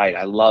felt right.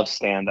 I love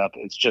stand-up.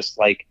 It's just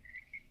like,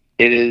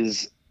 it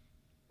is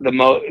the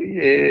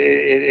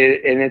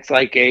and it's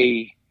like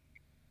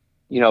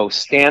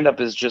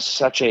stand-up is just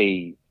such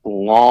a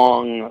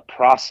long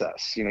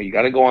process. You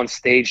got to go on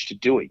stage to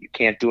do it. You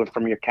can't do it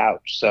from your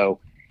couch. So,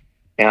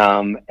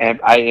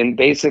 and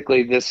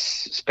basically this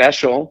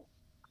special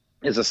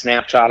is a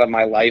snapshot of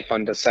my life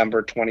on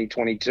December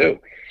 2022.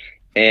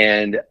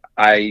 And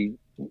I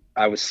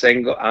was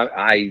single.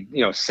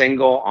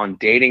 Single on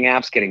dating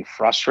apps, getting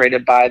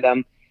frustrated by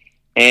them,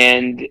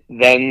 and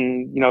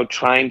then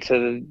trying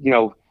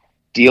to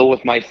deal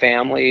with my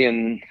family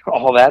and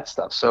all that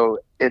stuff. So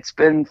it's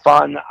been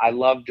fun. I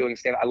love doing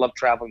stand-up. I love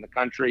traveling the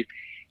country,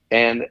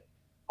 and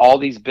all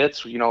these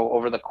bits.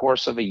 Over the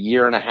course of a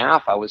year and a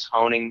half, I was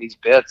honing these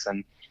bits.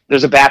 And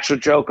there's a Bachelor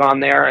joke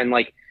on there, and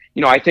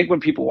I think when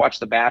people watch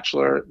The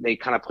Bachelor, they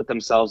kind of put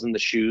themselves in the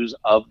shoes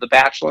of The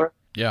Bachelor.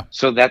 Yeah.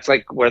 So that's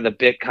like where the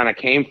bit kind of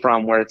came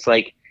from, where it's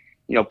like,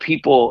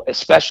 people,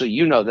 especially,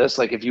 this,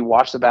 like if you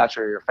watch The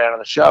Bachelor, you're a fan of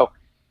the show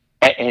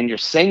and you're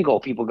single,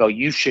 people go,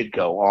 you should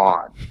go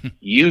on.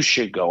 You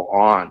should go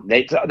on.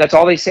 That's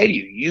all they say to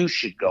you. You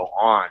should go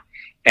on.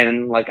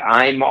 And like,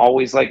 I'm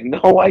always like,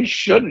 no, I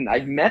shouldn't.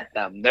 I've met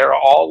them. They're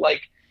all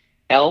like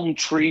elm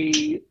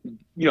tree,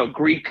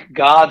 Greek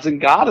gods and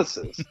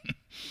goddesses.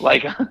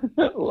 like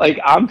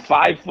I'm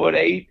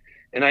 5'8"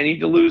 and I need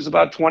to lose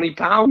about 20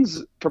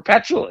 pounds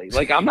perpetually.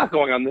 Like, I'm not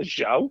going on this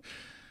show.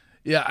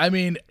 Yeah, I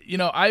mean,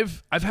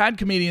 I've had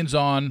comedians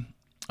on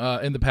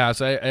in the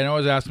past. I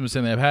always ask them the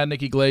same thing. I've had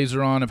Nikki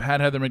Glaser on. I've had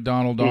Heather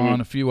McDonald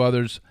on, a few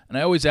others. And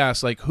I always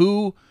ask, like,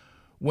 who,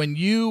 when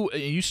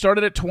you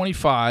started at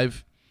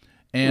 25,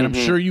 and I'm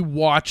sure you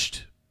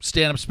watched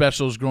stand-up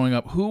specials growing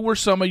up, who were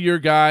some of your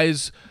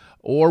guys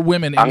or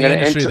women in the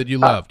industry that you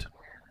loved?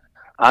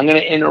 I'm going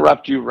to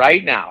interrupt you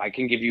right now. I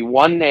can give you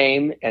one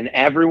name, and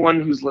everyone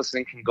who's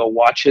listening can go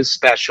watch his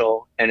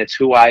special, and it's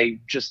who I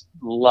just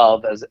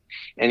love.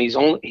 And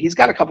he's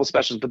got a couple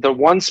specials, but the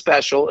one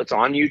special, it's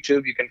on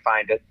YouTube. You can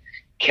find it.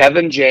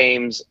 Kevin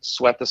James,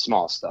 Sweat the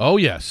Small Stuff. Oh,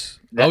 yes.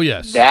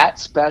 Yes. That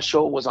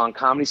special was on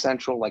Comedy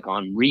Central, like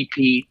on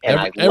repeat, and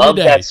I love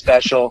that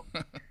special.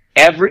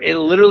 It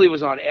literally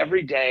was on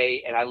every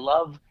day, and I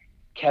love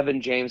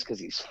Kevin James because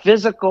he's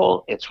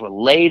physical, it's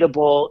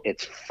relatable,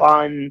 it's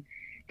fun.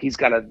 He's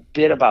got a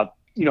bit about,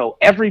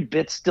 every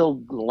bit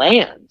still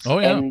lands. Oh,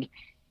 yeah. And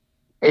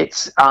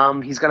it's,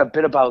 he's got a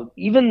bit about,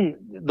 even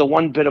the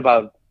one bit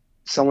about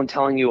someone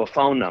telling you a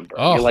phone number.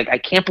 Oh. You're like, I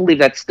can't believe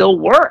that still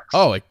works.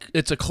 Oh,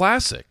 it's a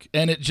classic.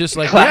 And it just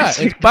like,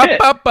 classic it's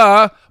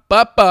ba-ba-ba,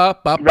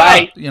 ba-ba-ba-ba.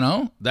 Right.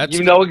 That's.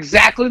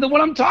 Exactly the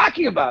one I'm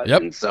talking about.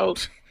 Yep. And so,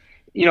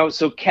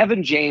 so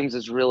Kevin James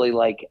is really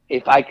like,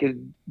 if I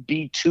could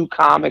be two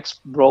comics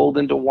rolled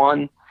into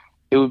one,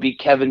 it would be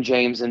Kevin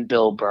James and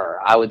Bill Burr.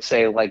 I would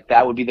say like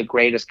that would be the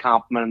greatest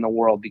compliment in the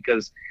world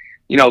because,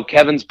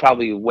 Kevin's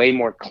probably way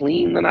more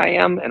clean than I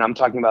am, and I'm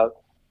talking about,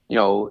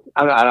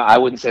 I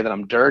wouldn't say that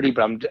I'm dirty,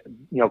 but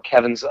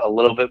Kevin's a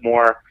little bit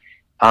more,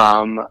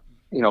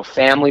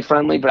 family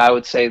friendly. But I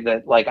would say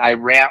that like I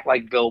rant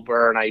like Bill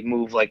Burr and I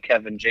move like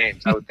Kevin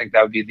James. I would think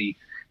that would be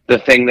the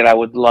thing that I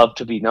would love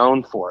to be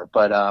known for.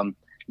 But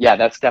yeah,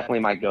 that's definitely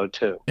my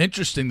go-to.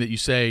 Interesting that you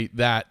say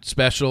that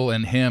special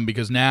and him,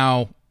 because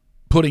now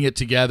putting it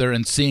together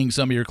and seeing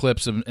some of your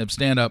clips of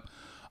stand-up,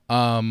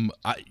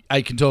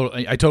 I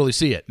totally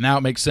see it now.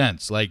 It makes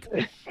sense. Like,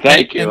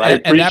 thank you. I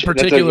appreciate that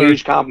particular, that's a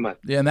huge compliment.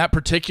 Yeah, and that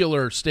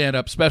particular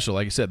stand-up special,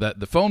 like I said, that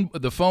the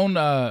phone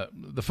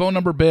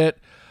number bit,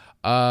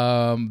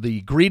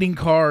 the greeting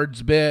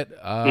cards bit.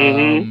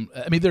 I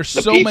mean, there's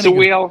the so pizza many.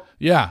 Wheel.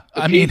 Yeah,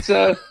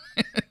 Pizza.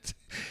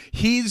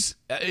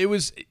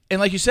 And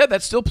like you said,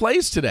 that still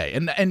plays today.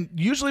 And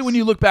usually when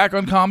you look back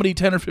on comedy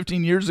 10 or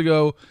 15 years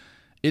ago,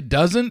 it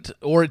doesn't,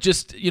 or it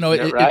just,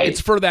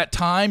 it's for that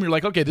time. You're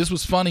like, okay, this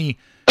was funny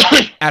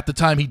at the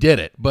time he did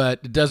it,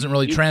 but it doesn't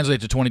really translate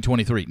to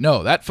 2023.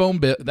 No, that phone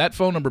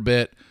number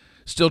bit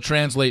still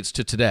translates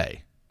to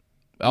today.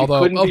 Although,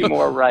 couldn't be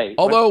more right.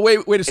 Although,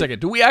 wait a second.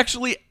 Do we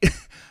actually...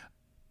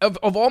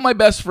 Of all my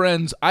best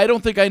friends, I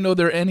don't think I know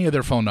any of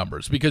their phone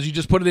numbers, because you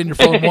just put it in your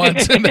phone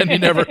once and then you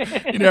never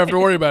have to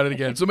worry about it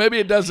again. So maybe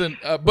it doesn't.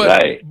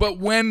 But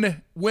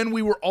when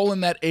we were all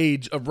in that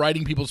age of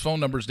writing people's phone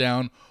numbers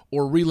down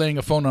or relaying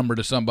a phone number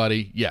to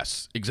somebody,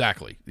 yes,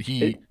 exactly.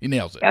 He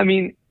nails it. I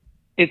mean,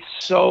 it's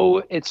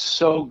so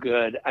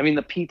good. I mean,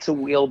 the pizza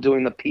wheel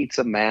doing the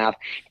pizza math,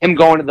 him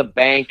going to the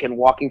bank and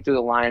walking through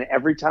the line.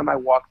 Every time I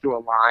walk through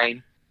a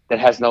line that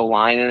has no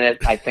line in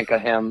it, I think of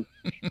him.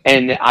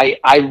 And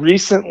I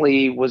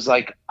recently was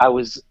like,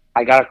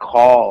 I got a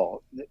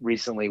call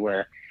recently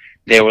where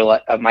they were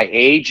like, my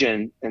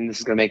agent, and this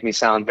is going to make me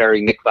sound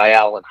very Nick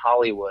Viall in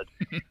Hollywood.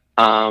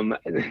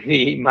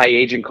 My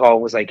agent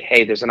call was like,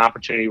 hey, there's an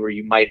opportunity where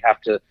you might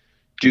have to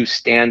do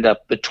stand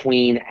up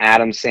between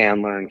Adam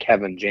Sandler and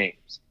Kevin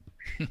James.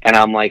 And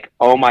I'm like,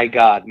 oh my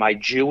God, my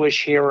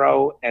Jewish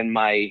hero and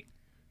my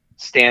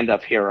stand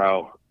up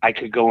hero, I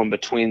could go in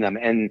between them.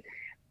 And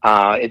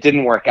it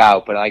didn't work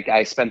out, but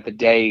I spent the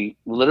day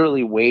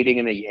literally waiting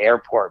in the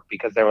airport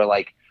because they were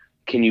like,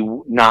 can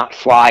you not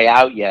fly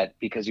out yet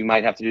because you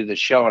might have to do this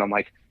show? And I'm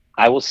like,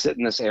 I will sit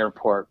in this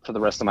airport for the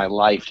rest of my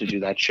life to do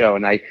that show.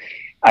 And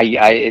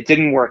it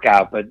didn't work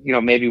out, but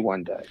maybe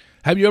one day.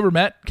 Have you ever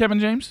met Kevin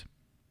James?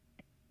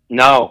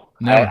 No.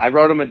 I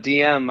wrote him a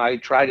DM. I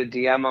tried to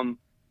DM him.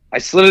 I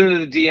slid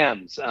into the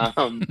DMs,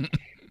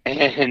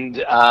 and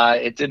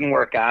it didn't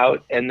work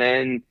out. And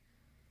then,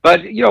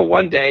 but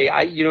one day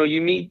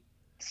you meet.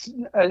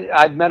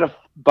 I've met a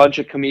bunch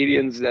of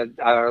comedians that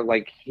are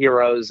like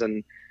heroes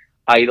and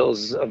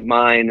idols of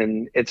mine,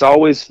 and it's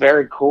always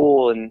very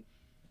cool. And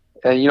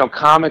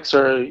comics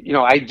are.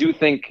 I do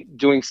think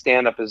doing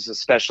stand up is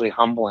especially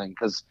humbling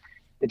because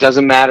it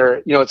doesn't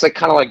matter. It's like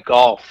kind of like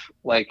golf.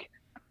 Like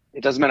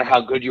it doesn't matter how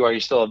good you are,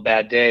 you still have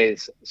bad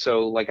days.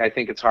 So like I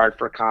think it's hard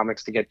for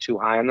comics to get too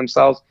high on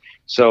themselves.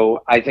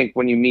 So I think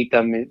when you meet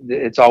them,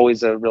 it's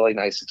always a really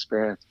nice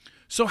experience.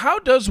 So how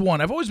does one,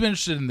 I've always been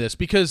interested in this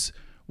because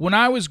when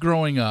I was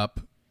growing up,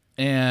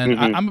 and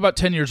I'm about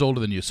 10 years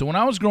older than you, so when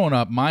I was growing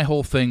up, my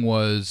whole thing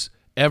was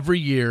every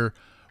year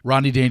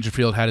Rodney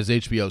Dangerfield had his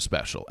HBO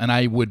special, and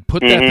I would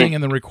put that thing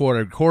in the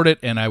recorder, I'd record it,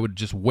 and I would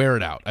just wear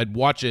it out. I'd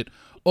watch it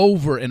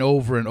over and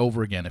over and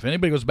over again. If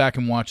anybody goes back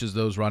and watches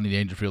those Rodney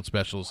Dangerfield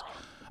specials,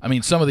 I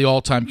mean, some of the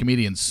all-time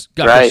comedians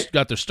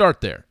got their start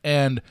there.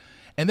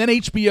 And then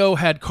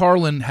HBO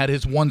Carlin had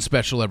his one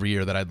special every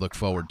year that I'd look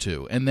forward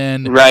to. And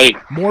then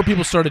more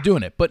people started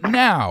doing it. But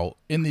now,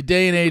 in the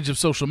day and age of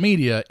social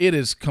media, it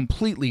is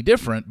completely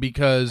different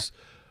because,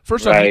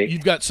 first off,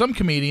 you've got some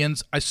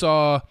comedians. I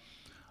saw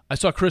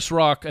Chris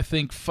Rock, I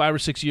think, 5 or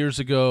 6 years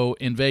ago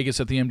in Vegas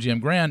at the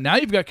MGM Grand. Now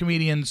you've got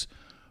comedians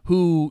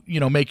who,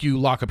 make you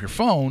lock up your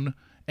phone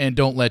and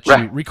don't let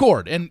you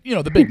record. And,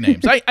 the big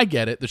names. I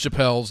get it. The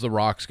Chappelles, the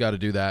Rocks got to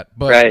do that.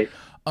 But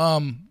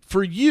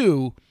for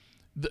you,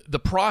 the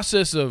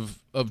process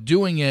of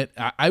doing it,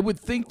 I would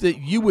think that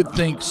you would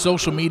think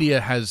social media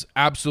has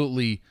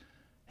absolutely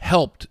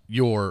helped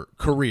your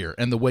career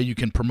and the way you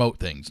can promote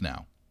things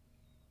now.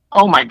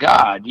 Oh my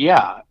God,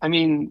 yeah. I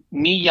mean,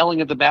 me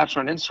yelling at The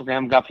Bachelor on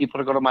Instagram got people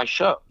to go to my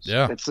shows.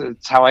 Yeah,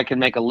 it's how I can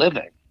make a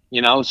living.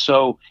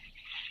 So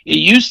it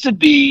used to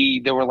be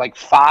there were like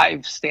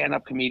 5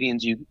 stand-up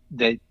comedians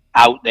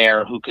out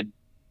there who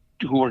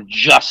were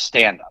just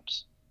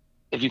stand-ups.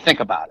 If you think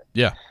about it,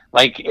 yeah.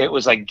 Like it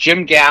was like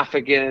Jim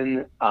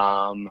Gaffigan,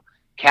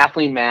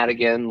 Kathleen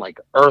Madigan, like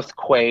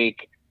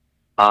Earthquake.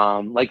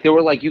 Like there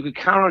were like you could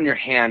count on your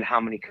hand how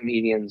many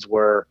comedians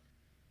were.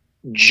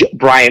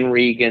 Brian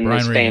Regan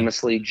is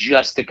famously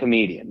just a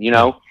comedian,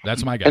 Yeah,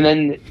 that's my guy. And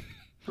then,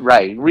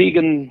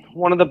 Regan,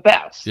 one of the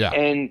best. Yeah.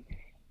 And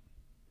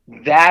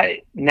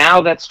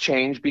now that's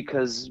changed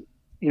because,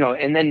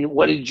 and then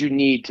what did you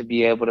need to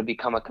be able to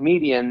become a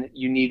comedian?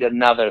 You need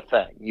another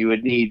thing. You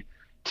would need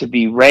to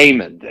be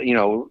Raymond,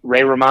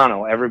 Ray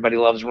Romano. Everybody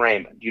loves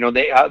Raymond.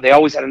 They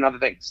always had another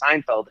thing.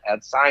 Seinfeld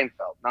had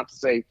Seinfeld. Not to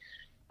say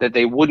that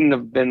they wouldn't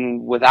have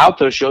been without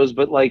those shows,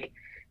 but like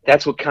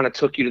that's what kind of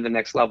took you to the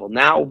next level.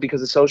 Now,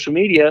 because of social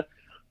media,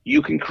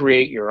 you can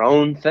create your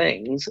own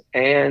things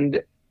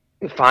and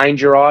find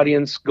your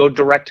audience, go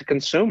direct to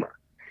consumer.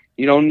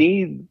 You don't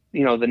need,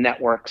 the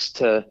networks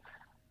to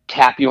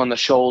tap you on the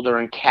shoulder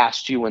and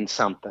cast you in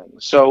something.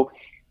 So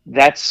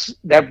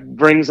that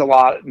brings a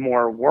lot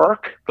more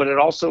work, but it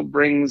also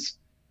brings,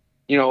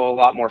 a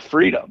lot more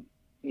freedom,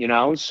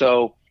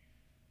 So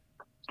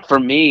for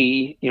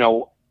me,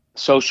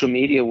 social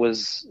media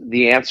was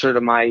the answer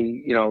to my,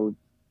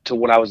 to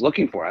what I was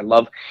looking for. I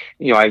love,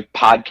 I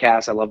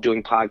podcasts. I love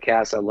doing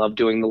podcasts. I love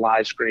doing the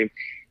live stream.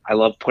 I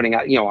love putting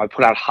out, I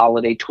put out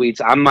holiday tweets.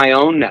 I'm my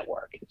own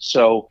network.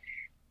 So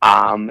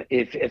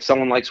if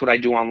someone likes what I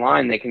do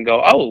online, they can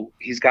go, oh,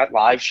 he's got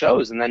live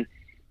shows. And then,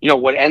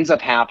 what ends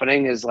up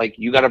happening is like,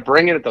 you got to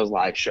bring it at those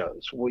live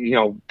shows.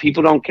 Well,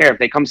 people don't care if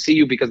they come see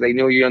you because they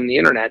know you're on the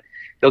internet.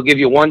 They'll give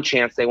you one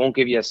chance. They won't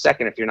give you a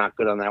second if you're not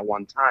good on that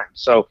one time.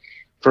 So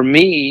for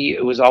me,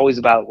 it was always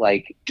about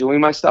like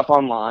doing my stuff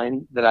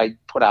online that I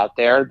put out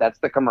there. That's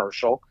the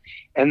commercial.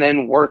 And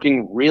then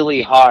working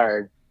really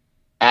hard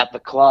at the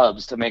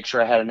clubs to make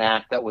sure I had an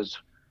act that was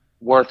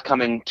worth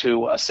coming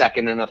to a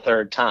second and a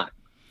third time.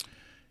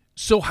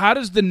 So how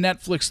does the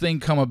Netflix thing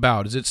come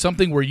about? Is it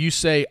something where you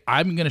say,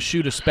 I'm going to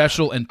shoot a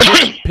special and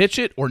pitch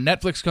it, or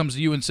Netflix comes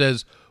to you and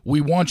says,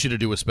 we want you to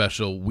do a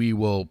special, we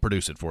will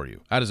produce it for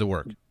you? How does it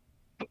work?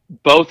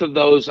 Both of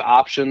those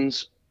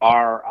options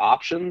are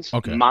options.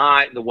 Okay.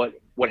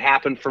 What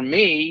happened for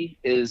me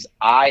is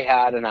I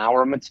had an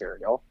hour of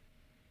material.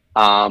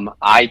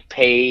 I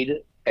paid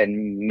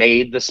and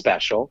made the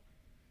special.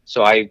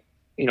 So I,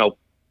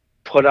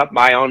 put up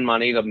my own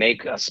money to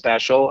make a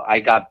special. I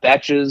got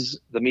Betches,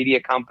 the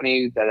media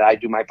company that I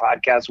do my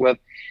podcast with,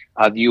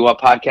 the UA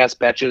podcast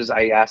Betches.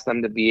 I asked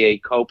them to be a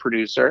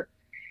co-producer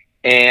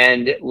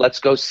and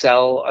let's go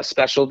sell a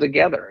special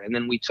together. And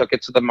then we took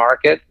it to the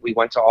market. We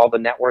went to all the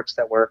networks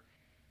that were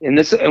in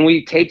this, and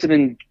we taped it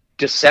in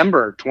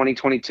December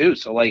 2022.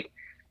 So like,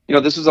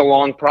 this is a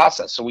long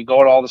process. So we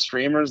go to all the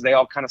streamers, they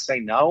all kind of say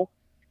no.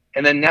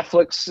 And then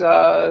Netflix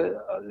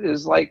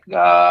is like,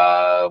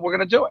 we're going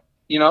to do it.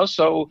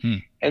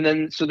 And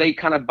then so they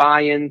kind of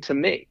buy into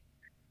me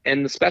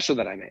and the special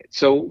that I made.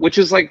 So, which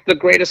is like the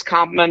greatest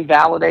compliment,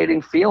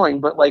 validating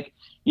feeling. But like,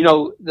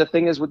 the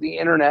thing is with the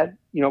internet,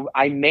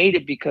 I made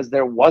it because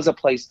there was a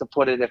place to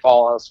put it if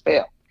all else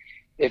failed.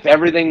 If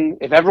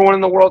everyone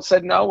in the world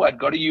said no, I'd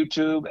go to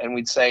YouTube and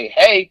we'd say,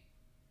 hey,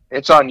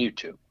 it's on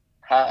YouTube.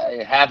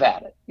 Have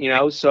at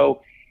it,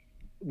 So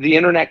the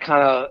internet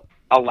kind of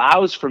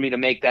allows for me to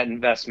make that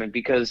investment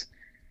because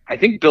I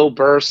think Bill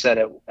Burr said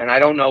it, and I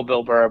don't know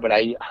Bill Burr, but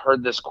I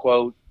heard this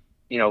quote,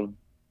 in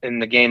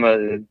the game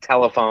of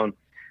telephone,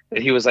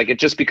 that he was like, it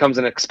just becomes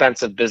an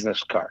expensive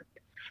business card.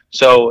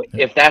 So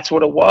if that's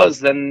what it was,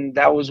 then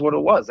that was what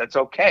it was. That's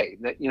okay.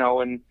 That,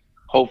 and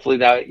hopefully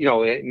that,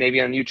 maybe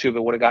on YouTube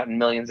it would have gotten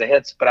millions of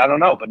hits, but I don't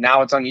know. But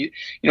now it's on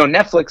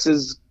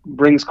Netflix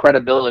brings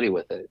credibility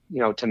with it,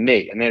 to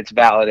me, and it's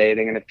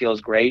validating and it feels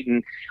great.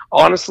 And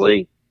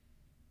honestly,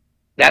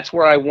 that's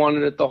where I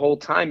wanted it the whole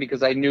time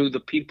because I knew the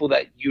people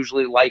that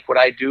usually like what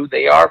I do,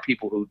 they are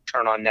people who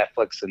turn on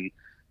Netflix and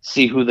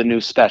see who the new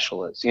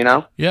special is,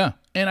 Yeah.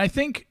 And I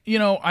think,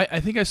 I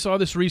think I saw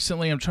this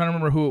recently. I'm trying to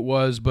remember who it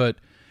was, but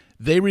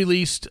they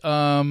released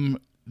a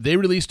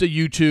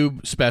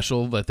YouTube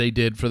special that they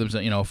did for them,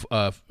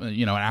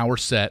 an hour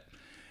set.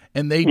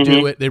 And they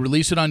do it. They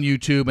release it on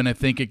YouTube, and I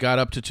think it got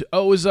up to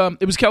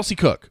it was Kelsey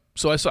Cook.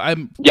 So I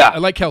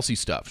like Kelsey's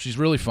stuff. She's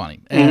really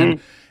funny.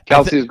 And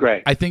Kelsey's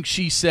great. I think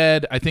she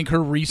said,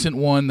 her recent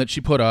one that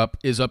she put up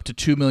is up to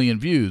 2 million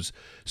views.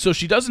 So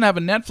she doesn't have a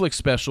Netflix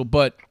special,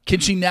 but can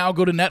she now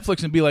go to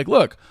Netflix and be like,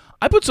 look,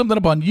 I put something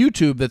up on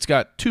YouTube that's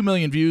got 2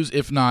 million views.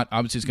 If not,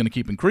 obviously it's going to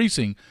keep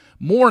increasing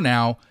more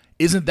now.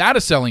 Isn't that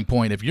a selling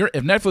point? If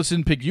Netflix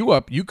didn't pick you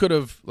up, you could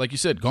have, like you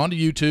said, gone to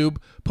YouTube,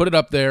 put it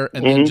up there,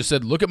 and then just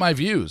said, look at my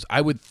views.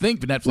 I would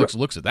think Netflix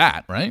looks at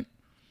that, right?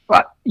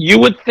 But you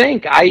would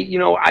think. I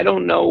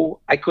don't know.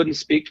 I couldn't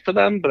speak for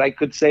them, but I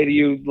could say to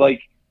you,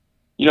 like,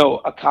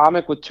 a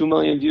comic with 2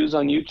 million views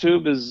on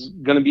YouTube is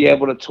going to be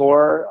able to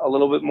tour a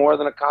little bit more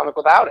than a comic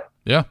without it.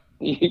 Yeah.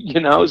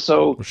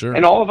 So, for sure.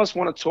 And all of us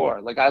want to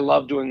tour. Like, I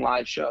love doing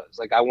live shows.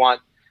 Like, I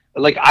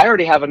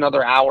already have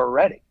another hour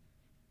ready.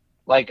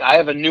 Like, I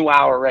have a new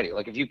hour ready.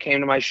 Like, if you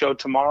came to my show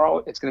tomorrow,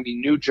 it's going to be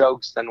new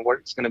jokes than what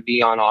it's going to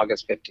be on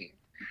August 15th.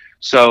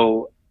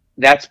 So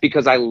that's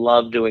because I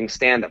love doing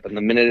stand-up. And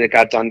the minute it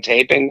got done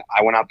taping,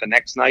 I went out the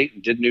next night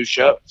and did new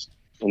shows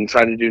and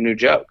tried to do new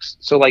jokes.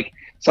 So, like,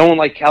 someone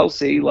like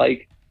Kelsey,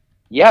 like,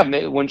 yeah,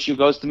 when she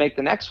goes to make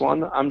the next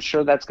one, I'm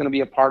sure that's going to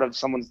be a part of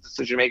someone's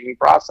decision-making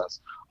process.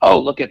 Oh,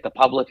 look at the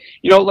public.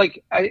 That's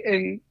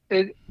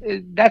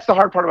the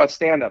hard part about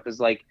stand-up is,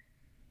 like,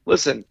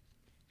 listen,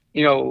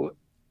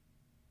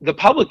 the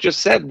public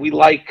just said we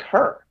like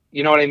her.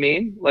 You know what I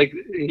mean? Like,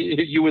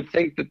 you would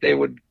think that they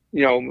would,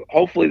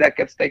 hopefully that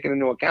gets taken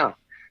into account.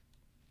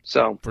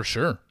 So for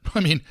sure. I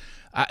mean,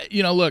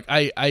 look,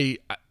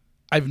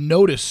 I've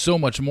noticed so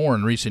much more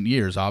in recent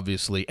years,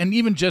 obviously, and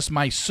even just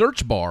my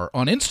search bar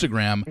on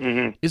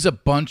Instagram is a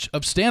bunch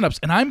of stand-ups,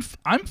 and I'm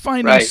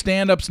finding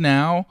stand-ups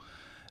now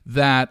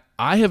that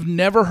I have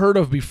never heard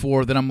of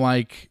before that I'm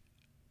like,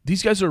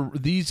 these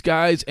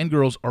guys and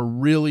girls are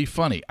really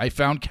funny. I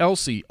found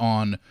Kelsey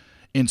on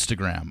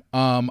Instagram.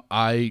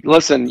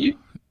 Listen,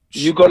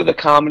 you go to the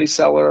Comedy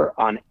Cellar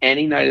on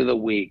any night of the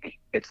week.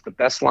 It's the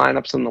best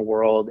lineups in the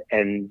world,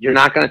 and you're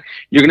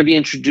gonna be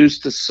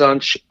introduced to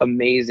such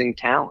amazing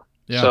talent.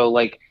 Yeah. So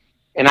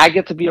and I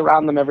get to be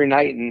around them every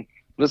night. And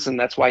listen,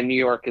 that's why New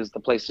York is the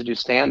place to do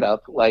stand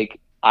up.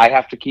 I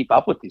have to keep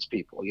up with these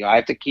people. I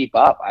have to keep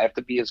up. I have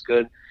to be as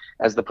good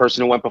as the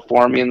person who went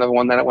before me and the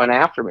one that went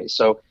after me.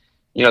 So,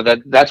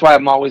 that's why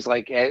I'm always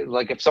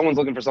if someone's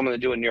looking for someone to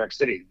do in New York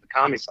City, the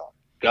Comedy Cellar,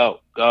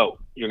 go.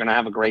 You're gonna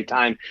have a great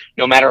time,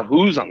 no matter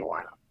who's on the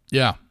lineup.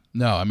 Yeah.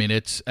 No, I mean,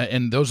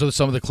 and those are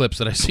some of the clips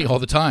that I see all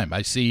the time.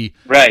 I see,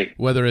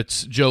 whether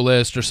it's Joe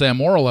List or Sam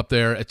Morrill up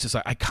there, it's just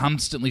I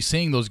constantly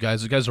seeing those guys.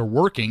 Those guys are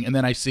working, and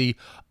then I see,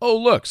 oh,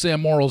 look, Sam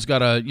Morrill's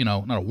got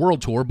not a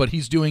world tour, but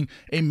he's doing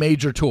a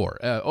major tour.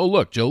 Oh,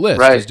 look, Joe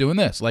List is doing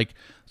this.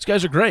 These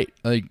guys are great,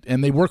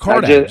 and they work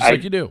hard at it, just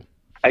like you do.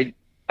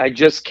 I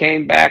just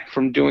came back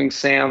from doing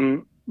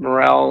Sam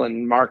Morrell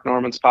and Mark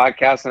Norman's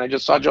podcast, and I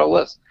just saw Joe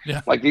List.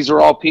 Yeah. These are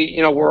all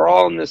we're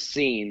all in this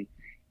scene,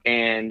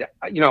 and,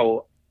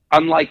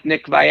 unlike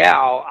Nick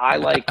Vial, I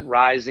like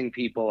rising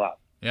people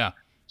up. Yeah.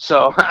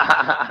 So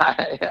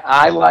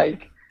I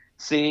like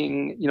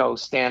seeing,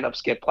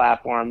 stand-ups get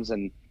platforms,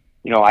 and,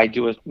 I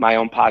do my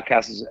own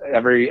podcast.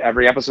 Every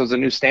episode is a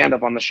new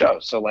stand-up on the show.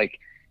 So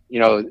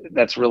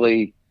that's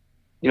really,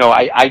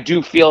 I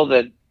do feel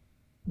that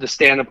the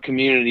stand-up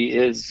community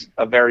is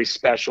a very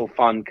special,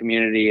 fun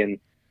community, and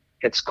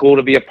it's cool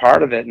to be a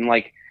part of it. And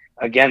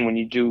again, when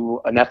you do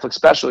a Netflix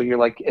special,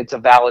 you're it's a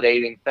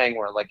validating thing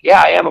where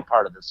yeah, I am a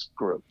part of this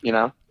group,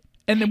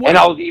 And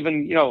I'll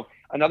even,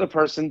 another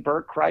person,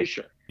 Bert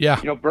Kreischer. Yeah.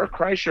 Bert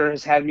Kreischer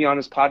has had me on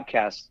his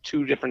podcast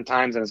 2 different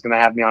times and is going to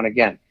have me on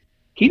again.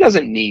 He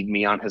doesn't need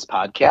me on his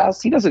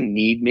podcast. He doesn't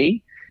need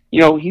me.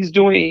 He's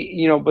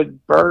doing,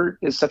 but Bert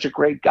is such a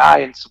great guy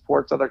and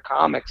supports other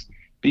comics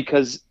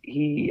because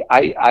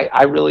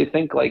I really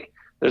think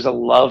there's a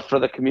love for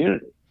the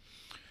community.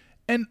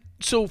 And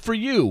so for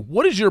you,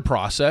 what is your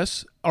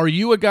process? Are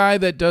you a guy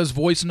that does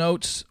voice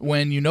notes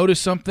when you notice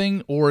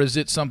something, or is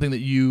it something that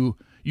you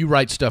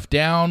write stuff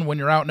down when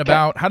you're out and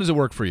about? How does it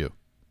work for you?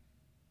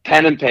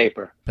 Pen and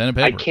paper. Pen and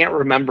paper. I can't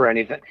remember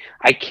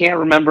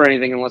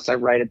anything. Unless I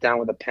write it down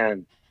with a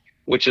pen,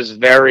 which is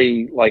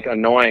very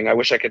annoying. I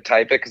wish I could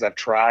type it because I've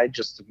tried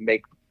just to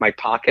make my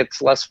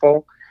pockets less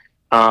full.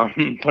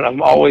 But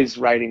I'm always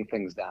writing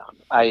things down.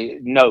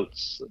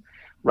 Notes.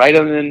 Write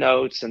them in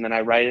notes, and then I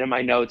write it in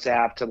my notes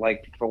app to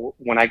for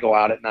when I go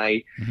out at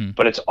night. Mm-hmm.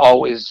 But it's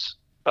always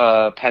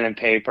pen and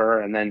paper.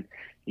 And then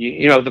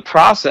the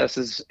process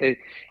is,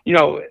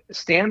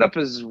 stand up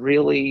is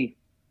really,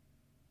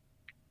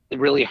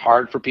 really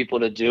hard for people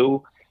to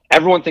do.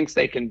 Everyone thinks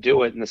they can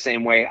do it in the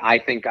same way I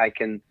think I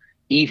can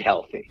eat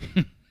healthy.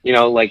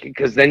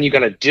 Because then you got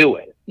to do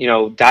it.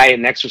 Diet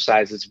and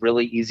exercise is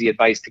really easy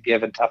advice to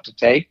give and tough to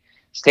take.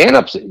 Stand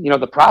ups,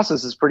 the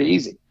process is pretty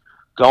easy.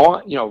 Go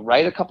on,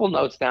 write a couple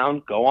notes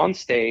down, go on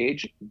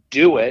stage,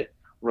 do it,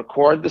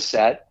 record the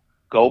set,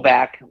 go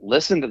back,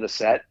 listen to the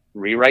set,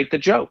 rewrite the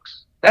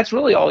jokes. That's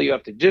really all you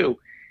have to do.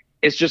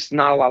 It's just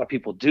not a lot of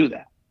people do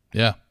that.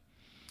 Yeah.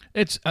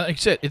 It's like I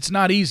said, it's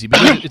not easy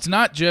because it's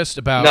not just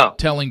about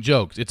telling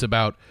jokes. It's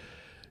about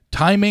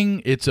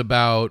timing. It's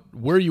about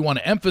where you want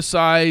to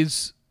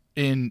emphasize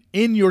in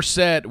your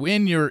set,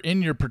 in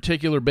your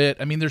particular bit.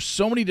 I mean, there's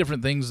so many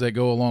different things that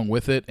go along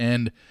with it,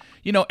 and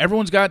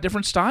everyone's got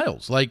different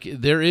styles.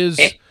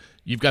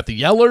 You've got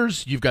the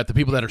yellers, you've got the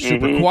people that are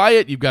super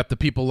quiet, you've got the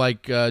people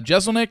like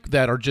Jeselnik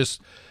that are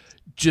just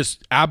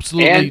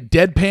absolutely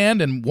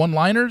deadpanned and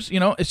one-liners.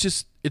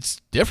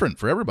 It's different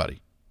for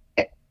everybody.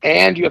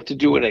 And you have to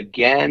do it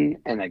again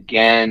and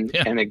again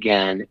and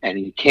again, and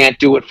you can't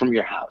do it from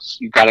your house.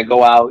 You got to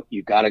go out,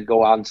 you got to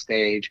go on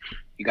stage,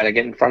 you got to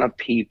get in front of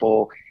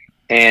people.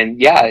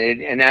 And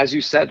and as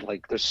you said,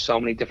 there's so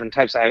many different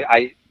types.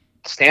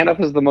 Stand-up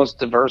is the most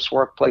diverse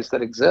workplace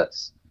that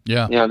exists.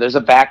 Yeah. There's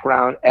a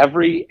background.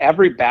 Every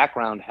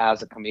background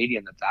has a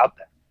comedian that's out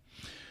there.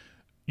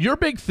 Your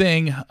big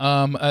thing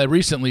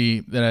recently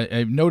that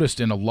I've noticed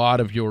in a lot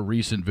of your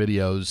recent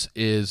videos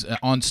is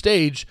on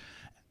stage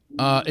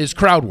is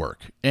crowd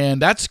work.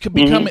 And that's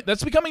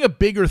becoming a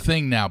bigger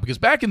thing now, because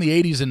back in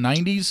the 80s and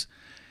 90s,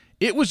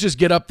 it was just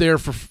get up there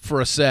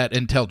for a set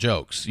and tell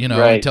jokes,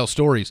 and tell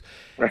stories.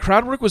 Right.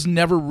 Crowd work was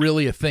never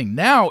really a thing.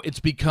 Now it's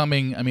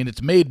becoming,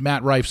 it's made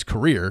Matt Rife's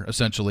career,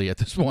 essentially, at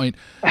this point.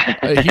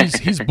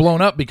 He's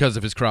blown up because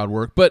of his crowd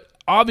work. But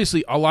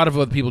obviously, a lot of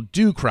other people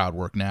do crowd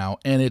work now,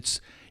 and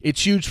it's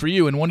huge for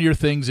you. And one of your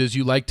things is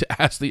you like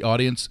to ask the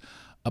audience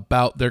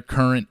about their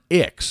current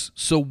icks.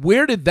 So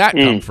where did that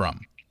come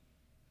from?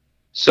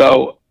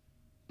 So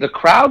the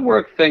crowd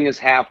work thing is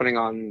happening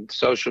on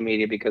social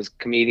media because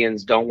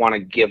comedians don't want to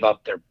give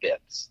up their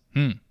bits.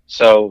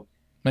 So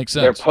Makes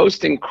they're sense.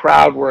 posting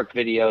crowd work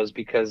videos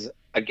because,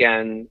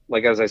 again,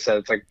 like as I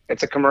said,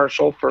 it's a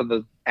commercial for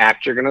the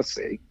act you're gonna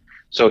see.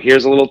 So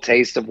here's a little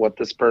taste of what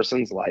this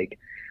person's like.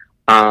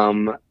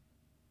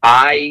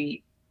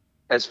 I,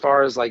 as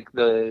far as like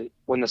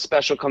when the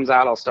special comes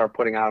out, I'll start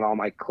putting out all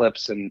my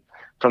clips and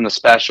from the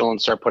special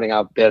and start putting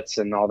out bits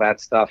and all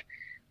that stuff.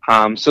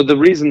 So the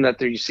reason that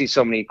you see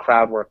so many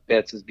crowd work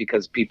bits is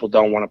because people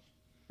don't want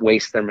to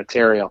waste their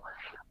material.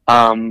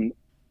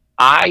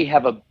 I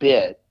have a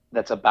bit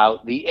that's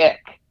about the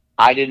ick.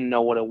 I didn't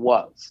know what it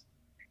was.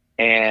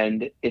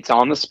 And it's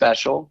on the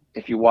special.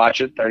 If you watch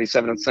it,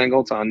 37 and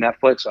Single, it's on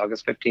Netflix,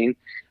 August 15th.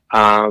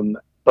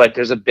 But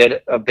there's a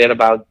bit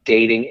about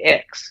dating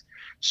icks.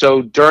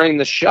 So during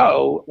the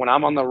show, when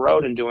I'm on the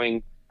road and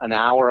doing an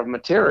hour of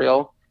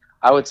material,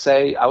 I would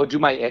do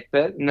my ick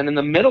bit. And then in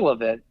the middle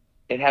of it,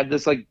 it had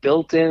this like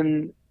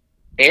built-in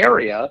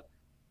area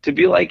to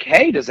be like,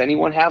 hey, does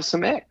anyone have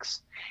some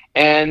icks?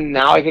 And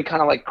now I could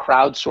kind of like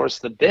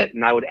crowdsource the bit,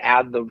 and I would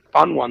add the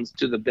fun ones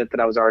to the bit that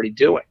I was already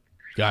doing.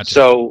 Gotcha.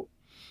 So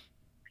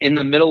in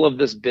the middle of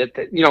this bit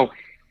that,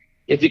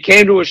 if you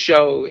came to a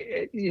show,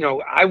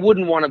 I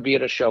wouldn't want to be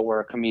at a show where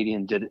a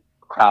comedian did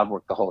crowd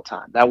work the whole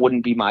time. That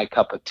wouldn't be my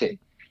cup of tea.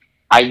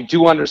 I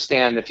do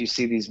understand if you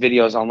see these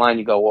videos online,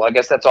 you go, well, I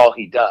guess that's all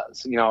he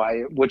does,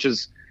 which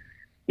is,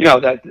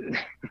 that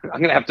I'm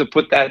going to have to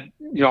put that,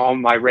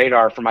 on my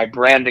radar for my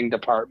branding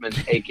department,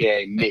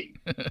 AKA me.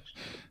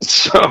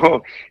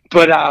 So,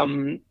 but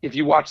if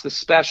you watch the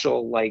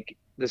special, like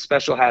the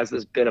special has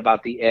this bit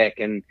about the ick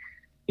and,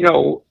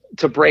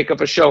 to break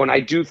up a show. And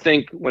I do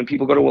think when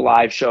people go to a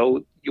live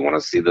show, you want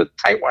to see the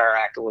tight wire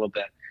act a little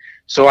bit.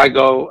 So I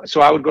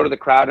would go to the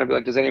crowd and I'd be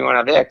like, does anyone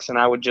have icks? And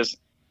I would just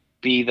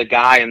be the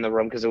guy in the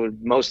room because it was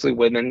mostly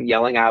women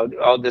yelling out,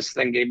 oh, this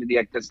thing gave me the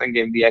ick, this thing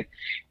gave me the ick.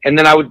 And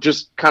then I would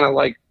just kind of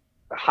like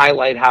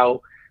highlight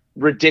how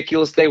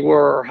ridiculous they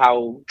were or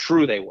how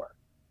true they were.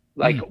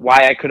 Like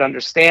why I could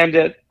understand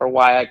it or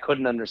why I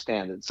couldn't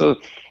understand it. So,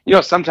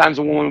 sometimes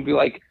a woman would be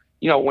like,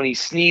 when he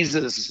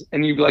sneezes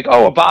and you'd be like,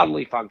 oh, a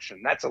bodily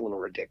function. That's a little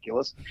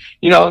ridiculous.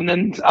 And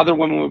then other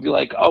women would be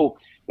like, oh,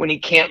 when he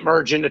can't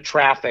merge into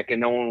traffic and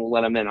no one will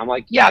let him in. I'm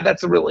like, yeah,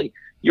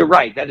 you're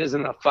right. That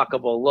isn't a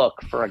fuckable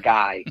look for a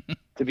guy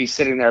to be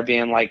sitting there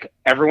being like,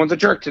 everyone's a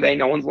jerk today.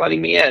 No one's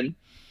letting me in.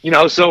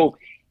 So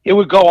it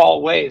would go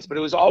all ways, but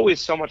it was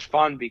always so much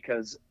fun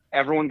because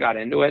everyone got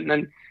into it. And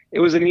then it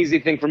was an easy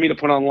thing for me to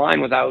put online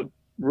without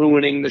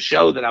ruining the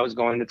show that I was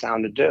going to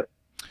town to do.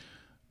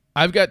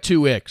 I've got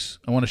 2 icks.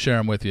 I want to share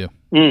them with you.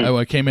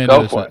 I came into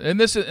this one, and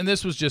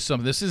this was just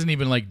something. This isn't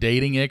even like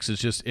dating icks.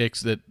 It's just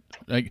icks that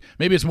like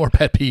maybe it's more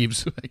pet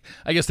peeves.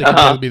 I guess they can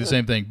probably be the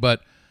same thing.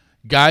 But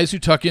guys who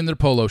tuck in their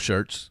polo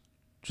shirts,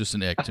 just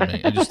an ick to me.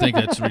 I just think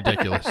that's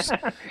ridiculous.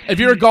 If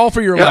you're a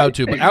golfer, you're allowed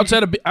to, but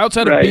outside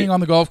of being on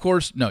the golf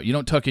course, no, you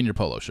don't tuck in your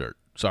polo shirt.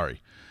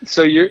 Sorry.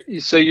 So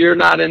you're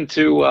not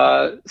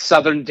into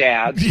Southern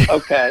dads,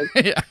 okay?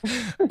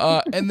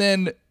 Yeah. And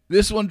then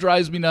this one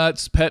drives me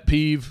nuts. Pet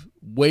peeve.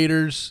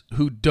 Waiters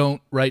who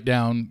don't write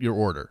down your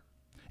order.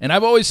 And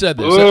I've always said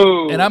this.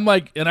 Ooh. And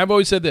I've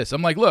always said this.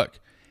 I'm like, look,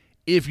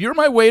 if you're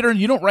my waiter and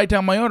you don't write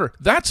down my order,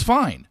 that's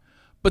fine.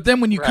 But then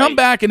when you come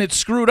back and it's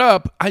screwed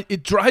up,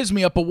 it drives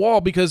me up a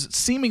wall because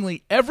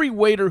seemingly every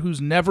waiter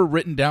who's never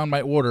written down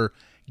my order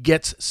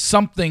gets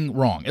something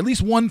wrong, at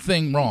least one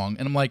thing wrong.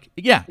 And I'm like,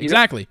 yeah,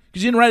 exactly,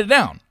 because you didn't write it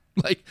down.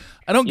 Like,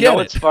 I don't get it.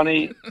 What's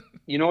funny?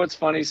 What's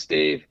funny,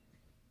 Steve?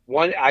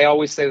 I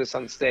always say this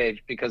on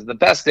stage because the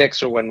best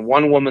icks are when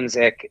one woman's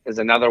ick is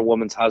another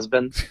woman's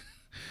husband.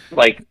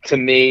 Like, to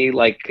me,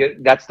 like,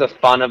 that's the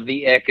fun of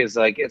the ick is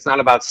like, it's not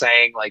about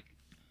saying like,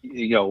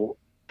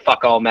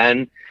 fuck all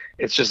men.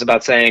 It's just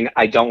about saying,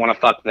 I don't want to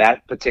fuck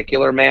that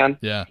particular man.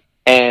 Yeah.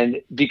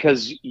 And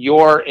because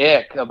your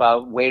ick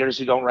about waiters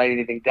who don't write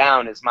anything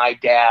down is my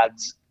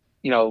dad's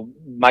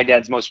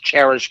most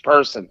cherished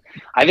person.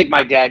 I think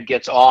my dad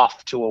gets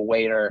off to a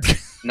waiter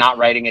not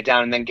writing it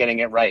down and then getting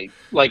it right.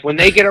 Like when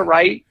they get it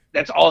right,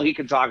 that's all he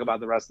can talk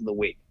about the rest of the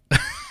week.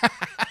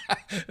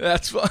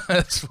 That's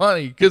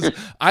funny because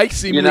I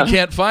seemingly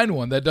can't find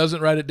one that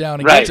doesn't write it down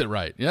and gets it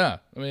right. Yeah,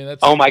 I mean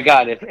that's. Oh my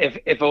God!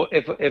 If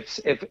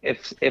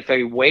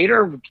a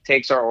waiter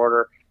takes our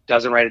order,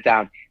 doesn't write it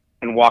down,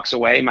 and walks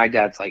away, my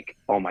dad's like,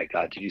 "Oh my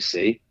God, did you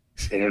see?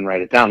 They didn't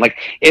write it down." Like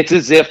it's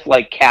as if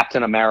like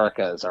Captain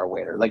America is our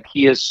waiter. Like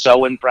he is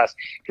so impressed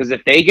because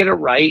if they get it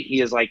right,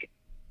 he is like,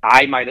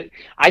 I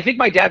think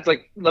my dad's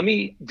like, let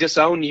me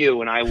disown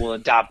you and I will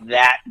adopt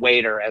that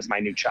waiter as my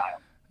new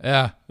child.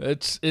 Yeah,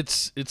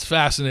 it's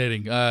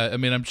fascinating. I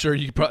mean, I'm sure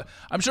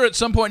I'm sure at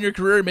some point in your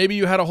career, maybe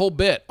you had a whole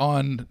bit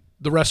on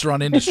the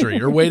restaurant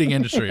industry or waiting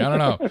industry. I don't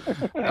know.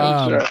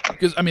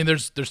 Because I mean,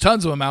 there's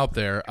tons of them out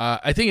there.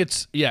 I think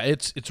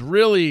it's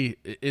really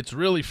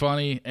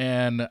funny,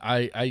 and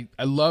I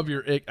love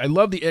I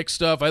love the ick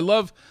stuff. I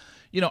love,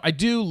 I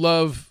do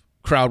love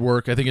crowd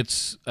work. I think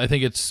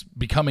it's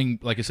becoming,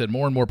 like I said,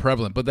 more and more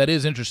prevalent. But that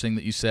is interesting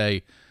that you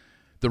say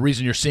the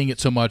reason you're seeing it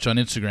so much on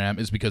Instagram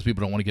is because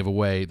people don't want to give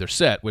away their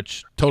set,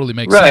 which totally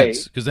makes Right.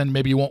 sense, because then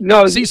maybe you won't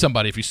No, see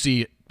somebody if you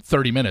see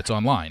 30 minutes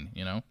online,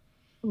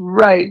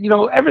 right.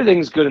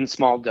 Everything's good in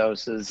small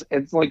doses.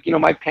 It's like,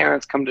 my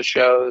parents come to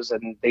shows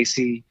and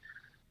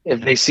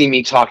if they see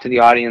me talk to the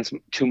audience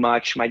too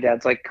much, my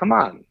dad's like, come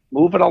on,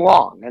 move it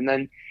along. And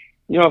then,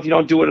 if you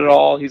don't do it at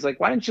all, he's like,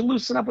 why don't you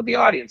loosen up with the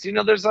audience?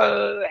 There's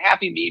a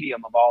happy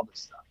medium of all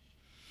this stuff.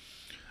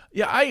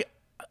 Yeah,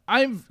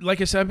 I've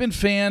like I said, I've been a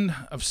fan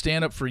of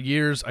stand-up for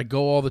years. I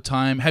go all the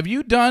time. Have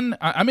you done,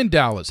 I'm in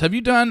Dallas. Have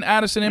you done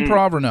Addison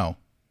Improv or no?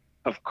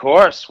 Of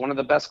course. One of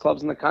the best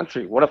clubs in the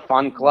country. What a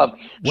fun club.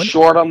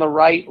 Short on the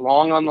right,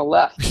 long on the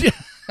left. Yeah,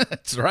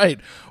 that's right.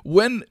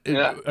 When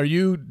are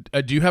you,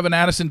 do you have an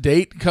Addison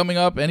date coming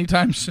up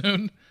anytime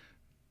soon?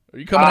 Are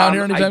you coming out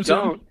here anytime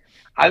soon?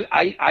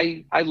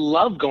 I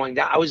love going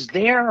down. I was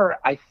there,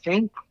 I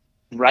think,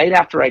 right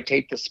after I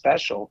taped the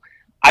special.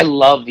 I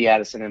love the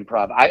Addison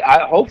Improv.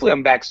 I hopefully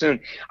I'm back soon.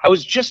 I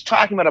was just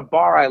talking about a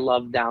bar I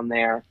love down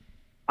there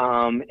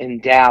in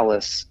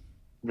Dallas.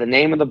 The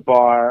name of the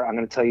bar, I'm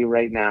going to tell you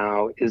right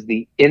now, is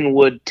the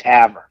Inwood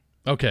Tavern.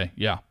 Okay,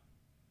 yeah.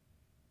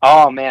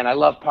 Oh man, I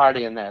love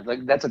partying there.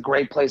 Like, that's a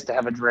great place to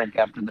have a drink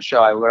after the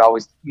show. I would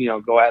always,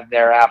 go out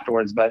there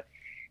afterwards. But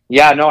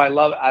yeah, no, I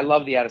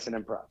love the Addison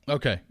Improv.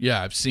 Okay,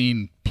 yeah, I've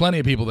seen plenty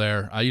of people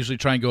there. I usually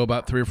try and go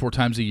about 3 or 4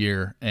 times a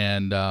year,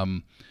 and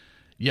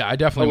yeah, I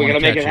definitely want to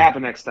catch you. We're going to make it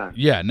happen next time.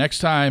 Yeah, next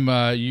time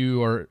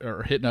you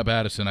are hitting up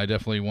Addison, I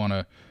definitely want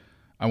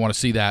to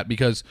see that,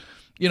 because,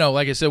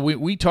 like I said,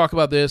 we talk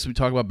about this, we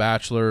talk about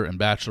Bachelor and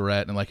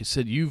Bachelorette, and like I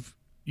said,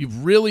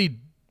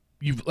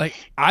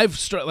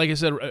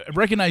 I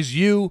recognize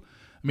you.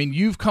 I mean,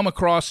 you've come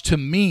across to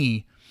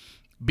me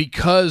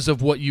because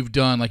of what you've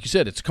done. Like you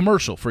said, it's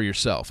commercial for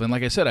yourself, and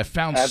like I said, I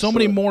found so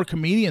many more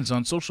comedians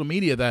on social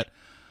media that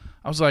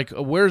I was like,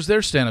 where's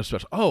their stand-up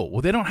special? Oh,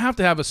 well, they don't have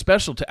to have a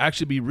special to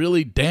actually be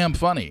really damn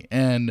funny.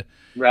 And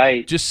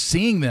right, just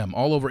seeing them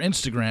all over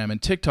Instagram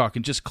and TikTok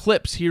and just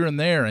clips here and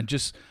there, and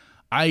just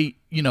I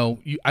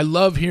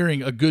love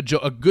hearing a good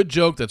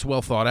joke that's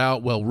well thought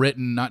out, well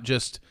written, not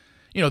just,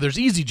 there's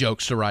easy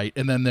jokes to write,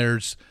 and then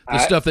there's the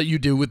stuff that you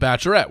do with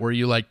Bachelorette where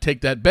you like take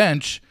that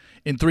bench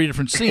in 3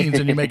 different scenes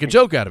and you make a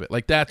joke out of it.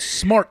 Like, that's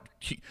smart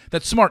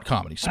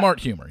comedy, smart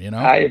humor,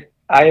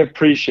 I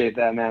appreciate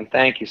that, man.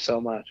 Thank you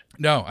so much.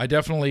 No, I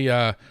definitely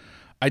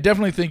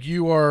think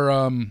you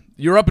are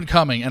you're up and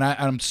coming, and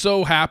I'm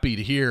so happy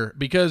to hear,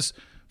 because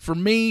for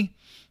me,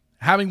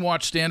 having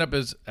watched stand-up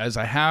as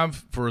I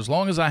have for as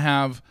long as I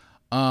have,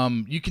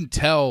 you can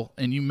tell,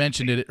 and you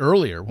mentioned it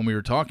earlier when we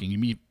were talking.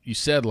 You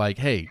said, like,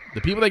 hey, the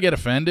people that get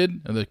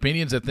offended, and the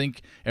comedians that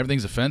think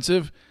everything's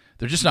offensive,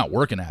 they're just not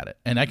working at it.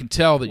 And I can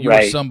tell that you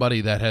are somebody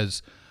that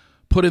has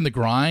put in the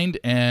grind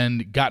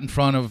and got in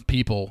front of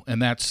people,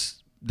 and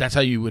that's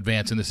how you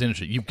advance in this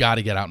industry. You've got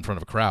to get out in front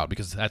of a crowd,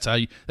 because that's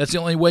the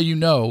only way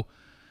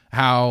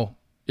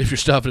if your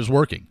stuff is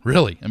working,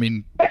 really. I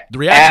mean, the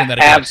reaction that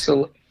it gets.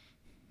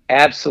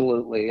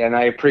 Absolutely. And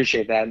I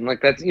appreciate that. And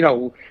like, that's,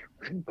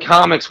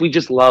 comics, we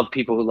just love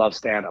people who love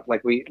stand-up.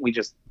 Like, we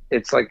just,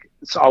 it's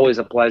always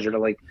a pleasure to,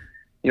 like,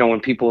 when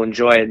people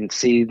enjoy it and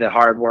see the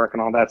hard work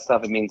and all that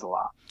stuff, it means a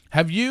lot.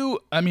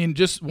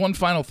 Just one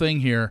final thing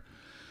here.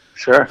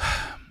 Sure.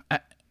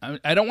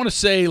 I don't want to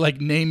say,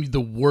 like, name the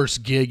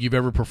worst gig you've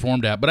ever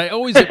performed at, but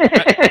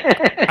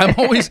I'm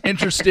always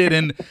interested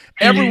in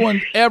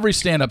every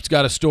stand-up's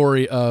got a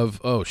story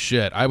of, oh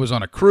shit, I was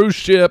on a cruise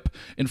ship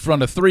in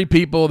front of 3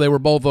 people. They were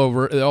both all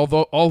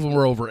of them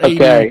were over 80.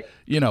 Okay.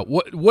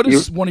 What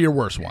is one of your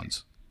worst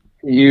ones?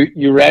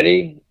 You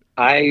ready?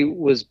 I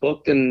was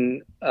booked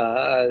in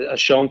a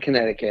show in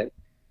Connecticut,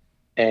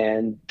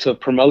 and to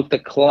promote the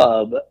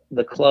club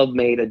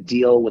made a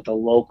deal with a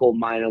local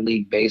minor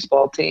league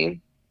baseball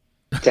team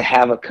to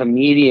have a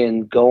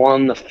comedian go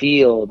on the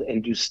field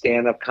and do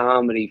stand-up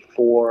comedy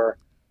for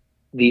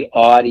the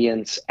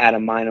audience at a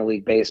minor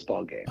league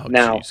baseball game. Oh,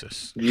 now,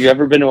 Jesus. Have you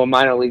ever been to a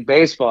minor league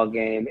baseball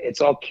game? It's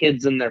all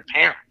kids and their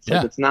parents. Yeah.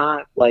 Like, it's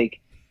not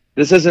like,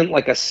 this isn't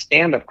like a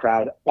stand-up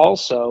crowd.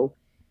 Also,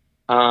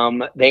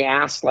 they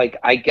asked, like,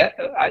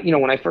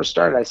 when I first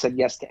started, I said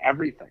yes to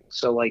everything.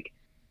 So, like,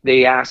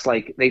 they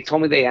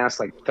told me they asked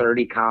like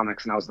 30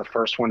 comics, and I was the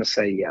first one to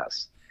say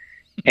yes.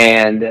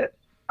 And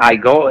I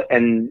go,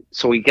 and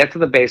so we get to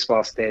the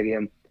baseball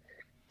stadium,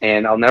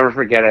 and I'll never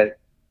forget it.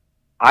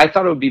 I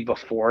thought it would be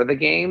before the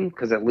game,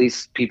 because at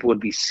least people would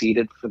be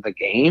seated for the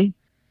game,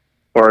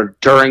 or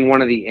during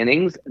one of the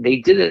innings. They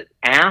did it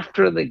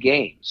after the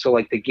game. So,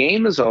 like, the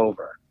game is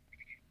over,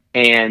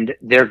 and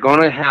they're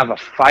going to have a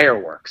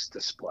fireworks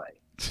display.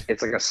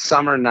 It's like a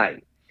summer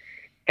night,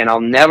 and I'll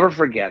never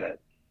forget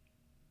it.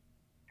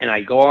 And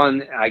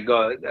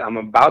I'm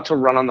about to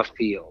run on the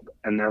field,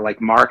 and their, like,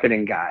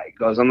 marketing guy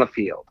goes on the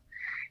field,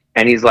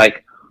 and he's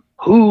like,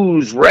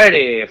 who's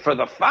ready for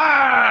the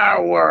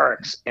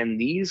fireworks? And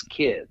these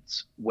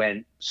kids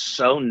went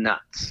so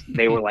nuts.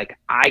 They were like,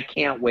 I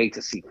can't wait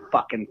to see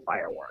fucking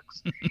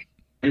fireworks.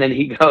 And then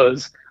he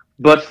goes,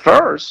 but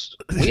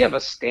first, we have a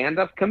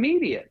stand-up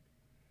comedian.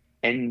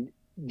 And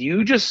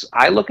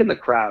I look in the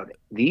crowd.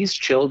 These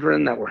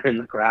children that were in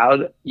the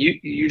crowd,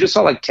 you just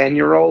saw like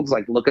 10-year-olds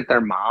like look at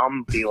their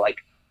mom, be like,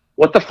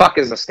 "What the fuck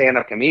is a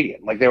stand-up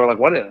comedian?" Like they were like,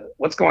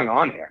 what's going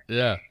on here?"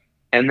 Yeah.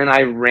 And then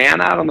I ran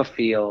out on the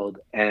field,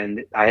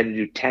 and I had to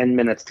do 10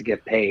 minutes to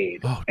get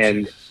paid. Oh,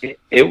 and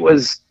it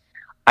was,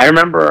 I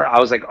remember I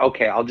was like,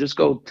 okay, I'll just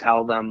go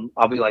tell them.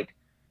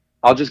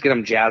 I'll just get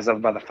them jazzed up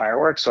about the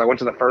fireworks. So I went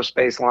to the first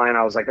base line.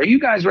 I was like, "Are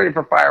you guys ready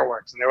for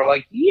fireworks?" And they were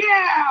like,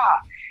 "Yeah."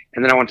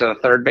 And then I went to the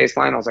third base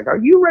line. I was like, "Are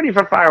you ready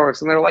for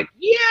fireworks?" And they were like,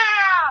 "Yeah."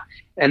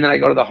 And then I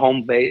go to the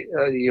home base,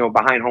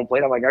 behind home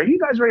plate. I'm like, "Are you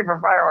guys ready for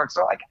fireworks?"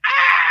 They're like,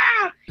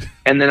 "Ah."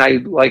 And then I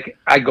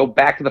go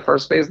back to the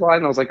first base line.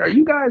 And I was like, "Are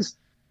you guys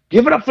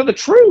give it up for the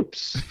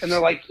troops?" And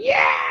they're like,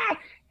 "Yeah."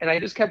 And I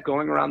just kept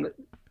going around.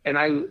 And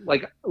I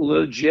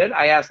legit,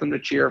 I asked them to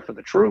cheer for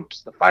the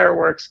troops, the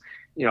fireworks,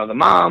 the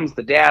moms,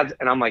 the dads.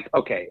 And I'm like,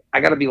 okay,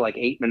 I got to be like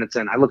 8 minutes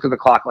in. I looked at the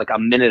clock, like a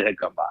minute had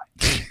gone by.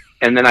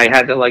 And then I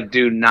had to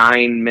do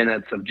 9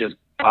 minutes of just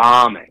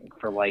bombing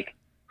for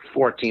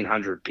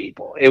 1,400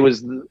 people. I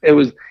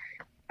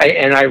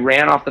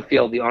ran off the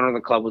field. The owner of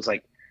the club was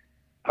like,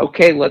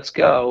 "Okay, let's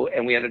go."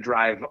 And we had to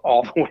drive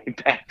all the way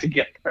back to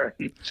get there.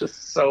 It's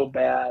just so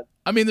bad.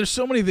 I mean, there's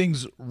so many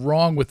things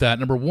wrong with that.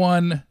 Number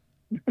one,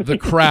 the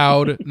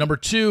crowd. Number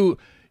two,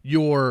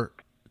 your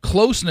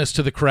closeness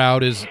to the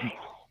crowd is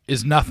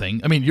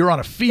nothing. I mean, you're on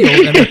a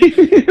field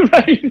and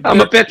right.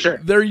 I'm a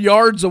pitcher. They're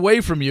yards away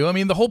from you. I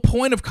mean, the whole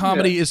point of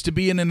comedy is to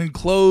be in an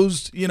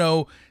enclosed,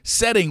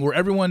 setting where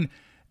everyone.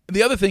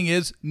 The other thing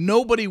is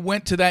nobody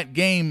went to that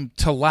game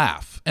to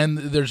laugh, and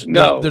there's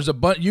a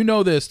bunch.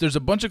 There's a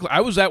bunch of. I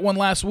was at one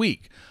last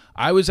week.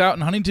 I was out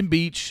in Huntington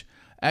Beach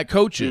at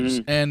Coach's,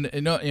 and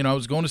I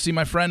was going to see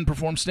my friend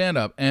perform stand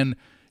up, and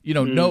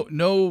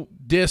no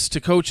diss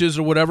to Coach's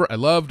or whatever.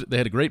 They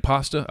had a great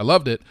pasta. I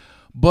loved it.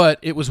 But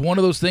it was one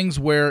of those things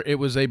where it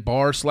was a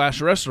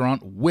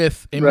bar/restaurant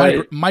with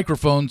a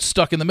microphone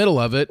stuck in the middle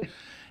of it.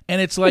 And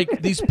it's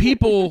like these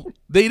people,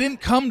 they didn't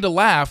come to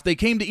laugh. They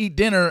came to eat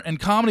dinner, and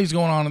comedy's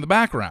going on in the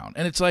background.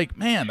 And it's like,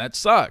 man, that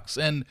sucks.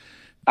 And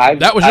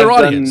that was your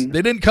audience.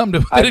 They didn't come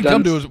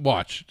to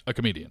watch a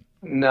comedian.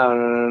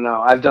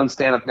 No. I've done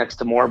stand-up next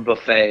to more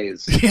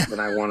buffets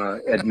than I want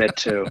to admit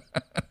to.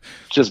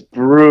 Just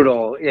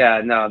brutal.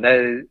 Yeah, no,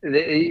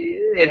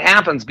 it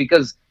happens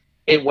because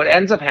what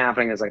ends up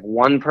happening is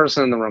one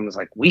person in the room is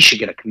like, "We should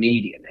get a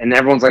comedian," and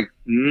everyone's like,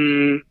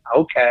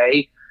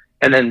 "Okay,"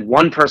 and then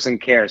one person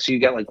cares, so you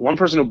get one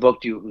person who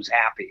booked you who's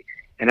happy,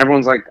 and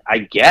everyone's like, "I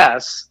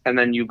guess," and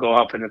then you go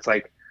up and it's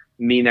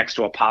me next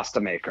to a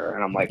pasta maker,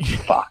 and I'm like,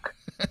 "Fuck."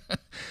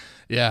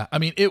 Yeah, I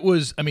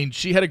mean,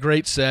 she had a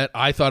great set.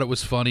 I thought it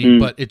was funny,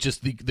 but it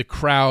just the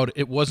crowd.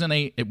 It wasn't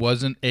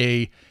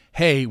a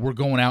hey, we're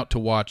going out to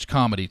watch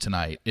comedy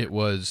tonight. It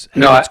was,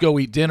 hey, let's go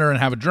eat dinner and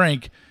have a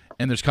drink.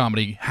 And there's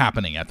comedy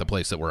happening at the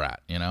place that we're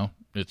at,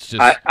 It's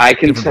just I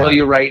can tell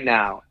you right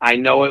now, I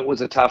know it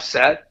was a tough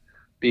set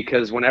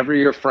because whenever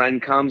your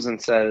friend comes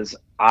and says,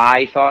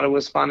 "I thought it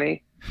was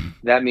funny,"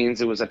 that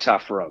means it was a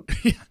tough road.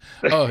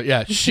 Oh,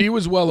 yeah. She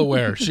was well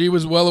aware. She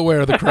was well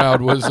aware the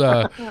crowd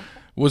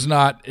was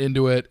not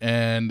into it.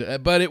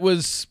 But it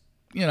was,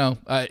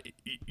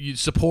 you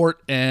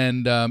support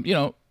and,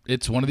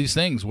 it's one of these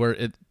things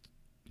where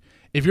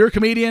if you're a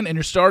comedian and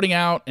you're starting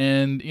out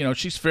and,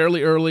 she's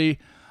fairly early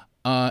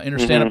in her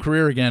stand-up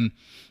career again,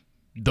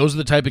 those are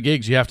the type of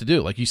gigs you have to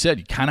do. Like you said,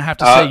 you kind of have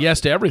to say yes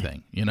to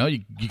everything. You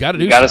got to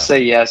do. You got to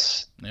say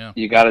yes. Yeah.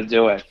 You got to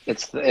do it.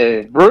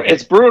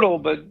 It's brutal,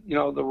 but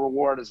the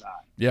reward is high.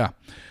 Yeah,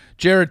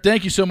 Jared,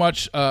 thank you so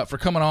much for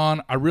coming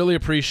on. I really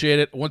appreciate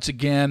it. Once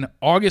again,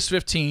 August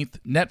 15th,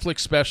 Netflix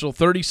special,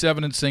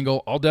 37 and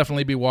Single. I'll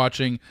definitely be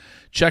watching.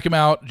 Check him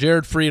out,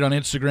 Jared Freid on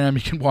Instagram.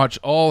 You can watch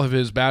all of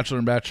his Bachelor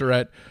and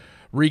Bachelorette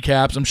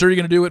recaps. I'm sure you're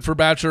going to do it for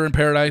Bachelor in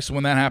Paradise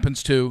when that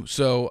happens too.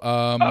 So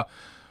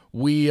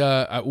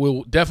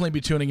we'll definitely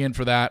be tuning in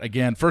for that.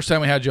 Again, first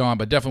time we had you on,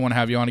 but definitely want to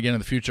have you on again in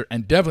the future.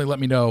 And definitely let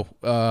me know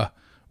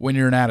when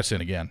you're in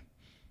Addison again.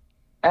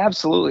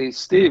 Absolutely.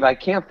 Steve, I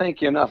can't thank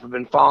you enough. I've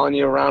been following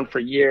you around for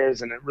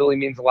years, and it really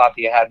means a lot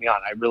that you had me on.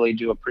 I really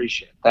do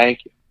appreciate it.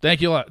 Thank you. Thank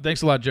you a lot.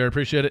 Thanks a lot, Jared.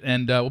 Appreciate it.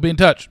 And we'll be in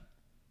touch.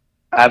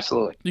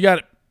 Absolutely. You got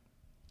it.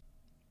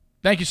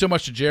 Thank you so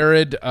much to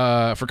Jared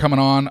for coming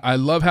on. I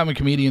love having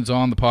comedians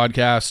on the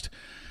podcast,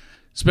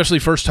 especially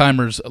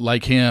first-timers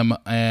like him,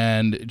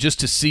 and just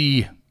to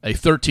see a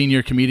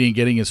 13-year comedian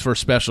getting his first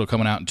special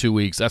coming out in 2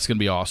 weeks, that's going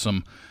to be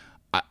awesome.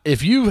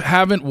 If you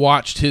haven't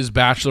watched his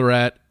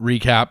Bachelorette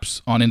recaps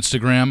on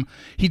Instagram,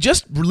 he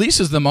just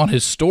releases them on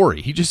his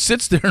story. He just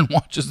sits there and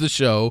watches the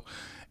show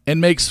and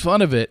makes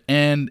fun of it,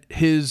 and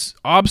his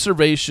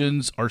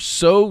observations are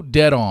so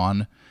dead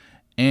on.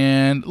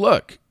 And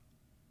look,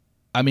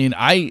 I mean,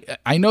 I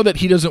know that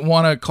he doesn't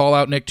want to call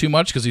out Nick too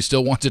much because he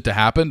still wants it to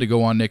happen to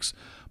go on Nick's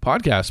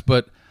podcast,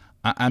 but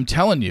I'm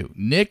telling you,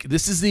 Nick,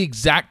 this is the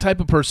exact type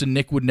of person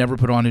Nick would never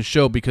put on his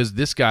show because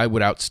this guy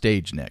would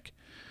outstage Nick.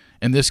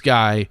 And this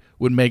guy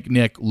would make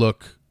Nick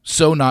look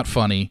so not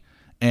funny,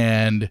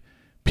 and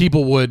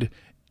people would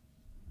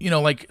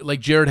like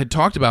Jared had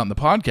talked about in the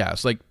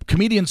podcast, like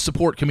comedians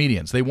support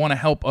comedians. They want to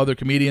help other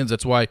comedians.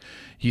 That's why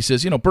he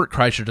says, Bert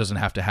Kreischer doesn't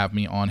have to have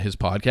me on his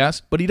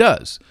podcast, but he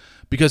does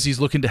because he's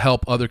looking to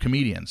help other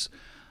comedians.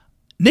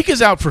 Nick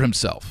is out for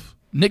himself.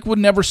 Nick would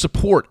never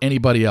support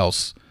anybody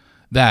else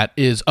that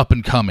is up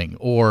and coming.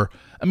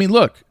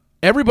 Look,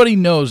 everybody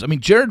knows.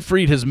 Jared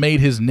Freid has made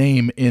his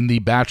name in the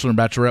Bachelor and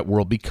Bachelorette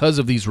world because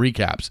of these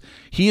recaps.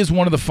 He is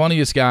one of the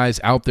funniest guys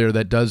out there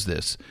that does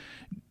this.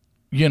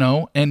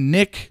 And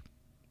Nick,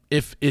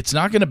 if it's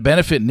not going to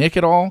benefit Nick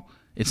at all,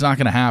 it's not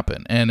going to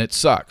happen. And it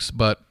sucks.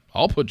 But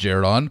I'll put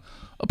Jared on.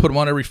 I'll put him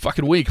on every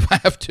fucking week if I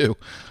have to.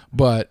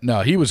 But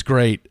no, he was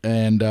great,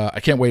 and I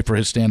can't wait for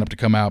his stand-up to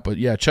come out. But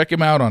yeah, check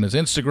him out on his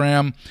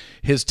Instagram.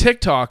 His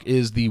TikTok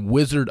is the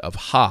Wizard of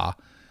Ha.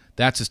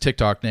 That's his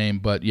TikTok name.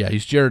 But yeah,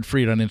 he's Jared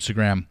Freid on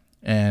Instagram.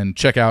 And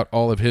check out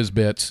all of his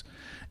bits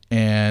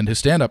and his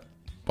stand-up.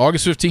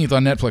 August 15th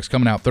on Netflix,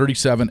 coming out,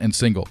 37 and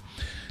single.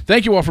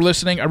 Thank you all for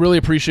listening. I really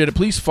appreciate it.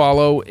 Please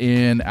follow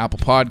in Apple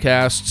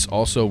Podcasts.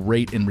 Also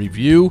rate and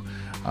review.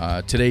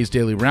 Today's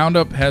Daily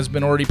Roundup has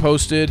been already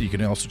posted. You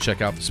can also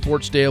check out the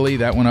Sports Daily.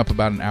 That went up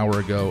about an hour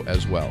ago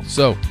as well.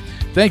 So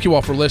thank you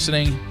all for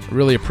listening. I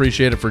really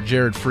appreciate it. For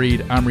Jared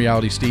Freid, I'm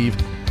Reality Steve,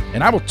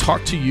 and I will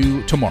talk to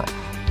you tomorrow.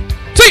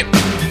 See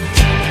you!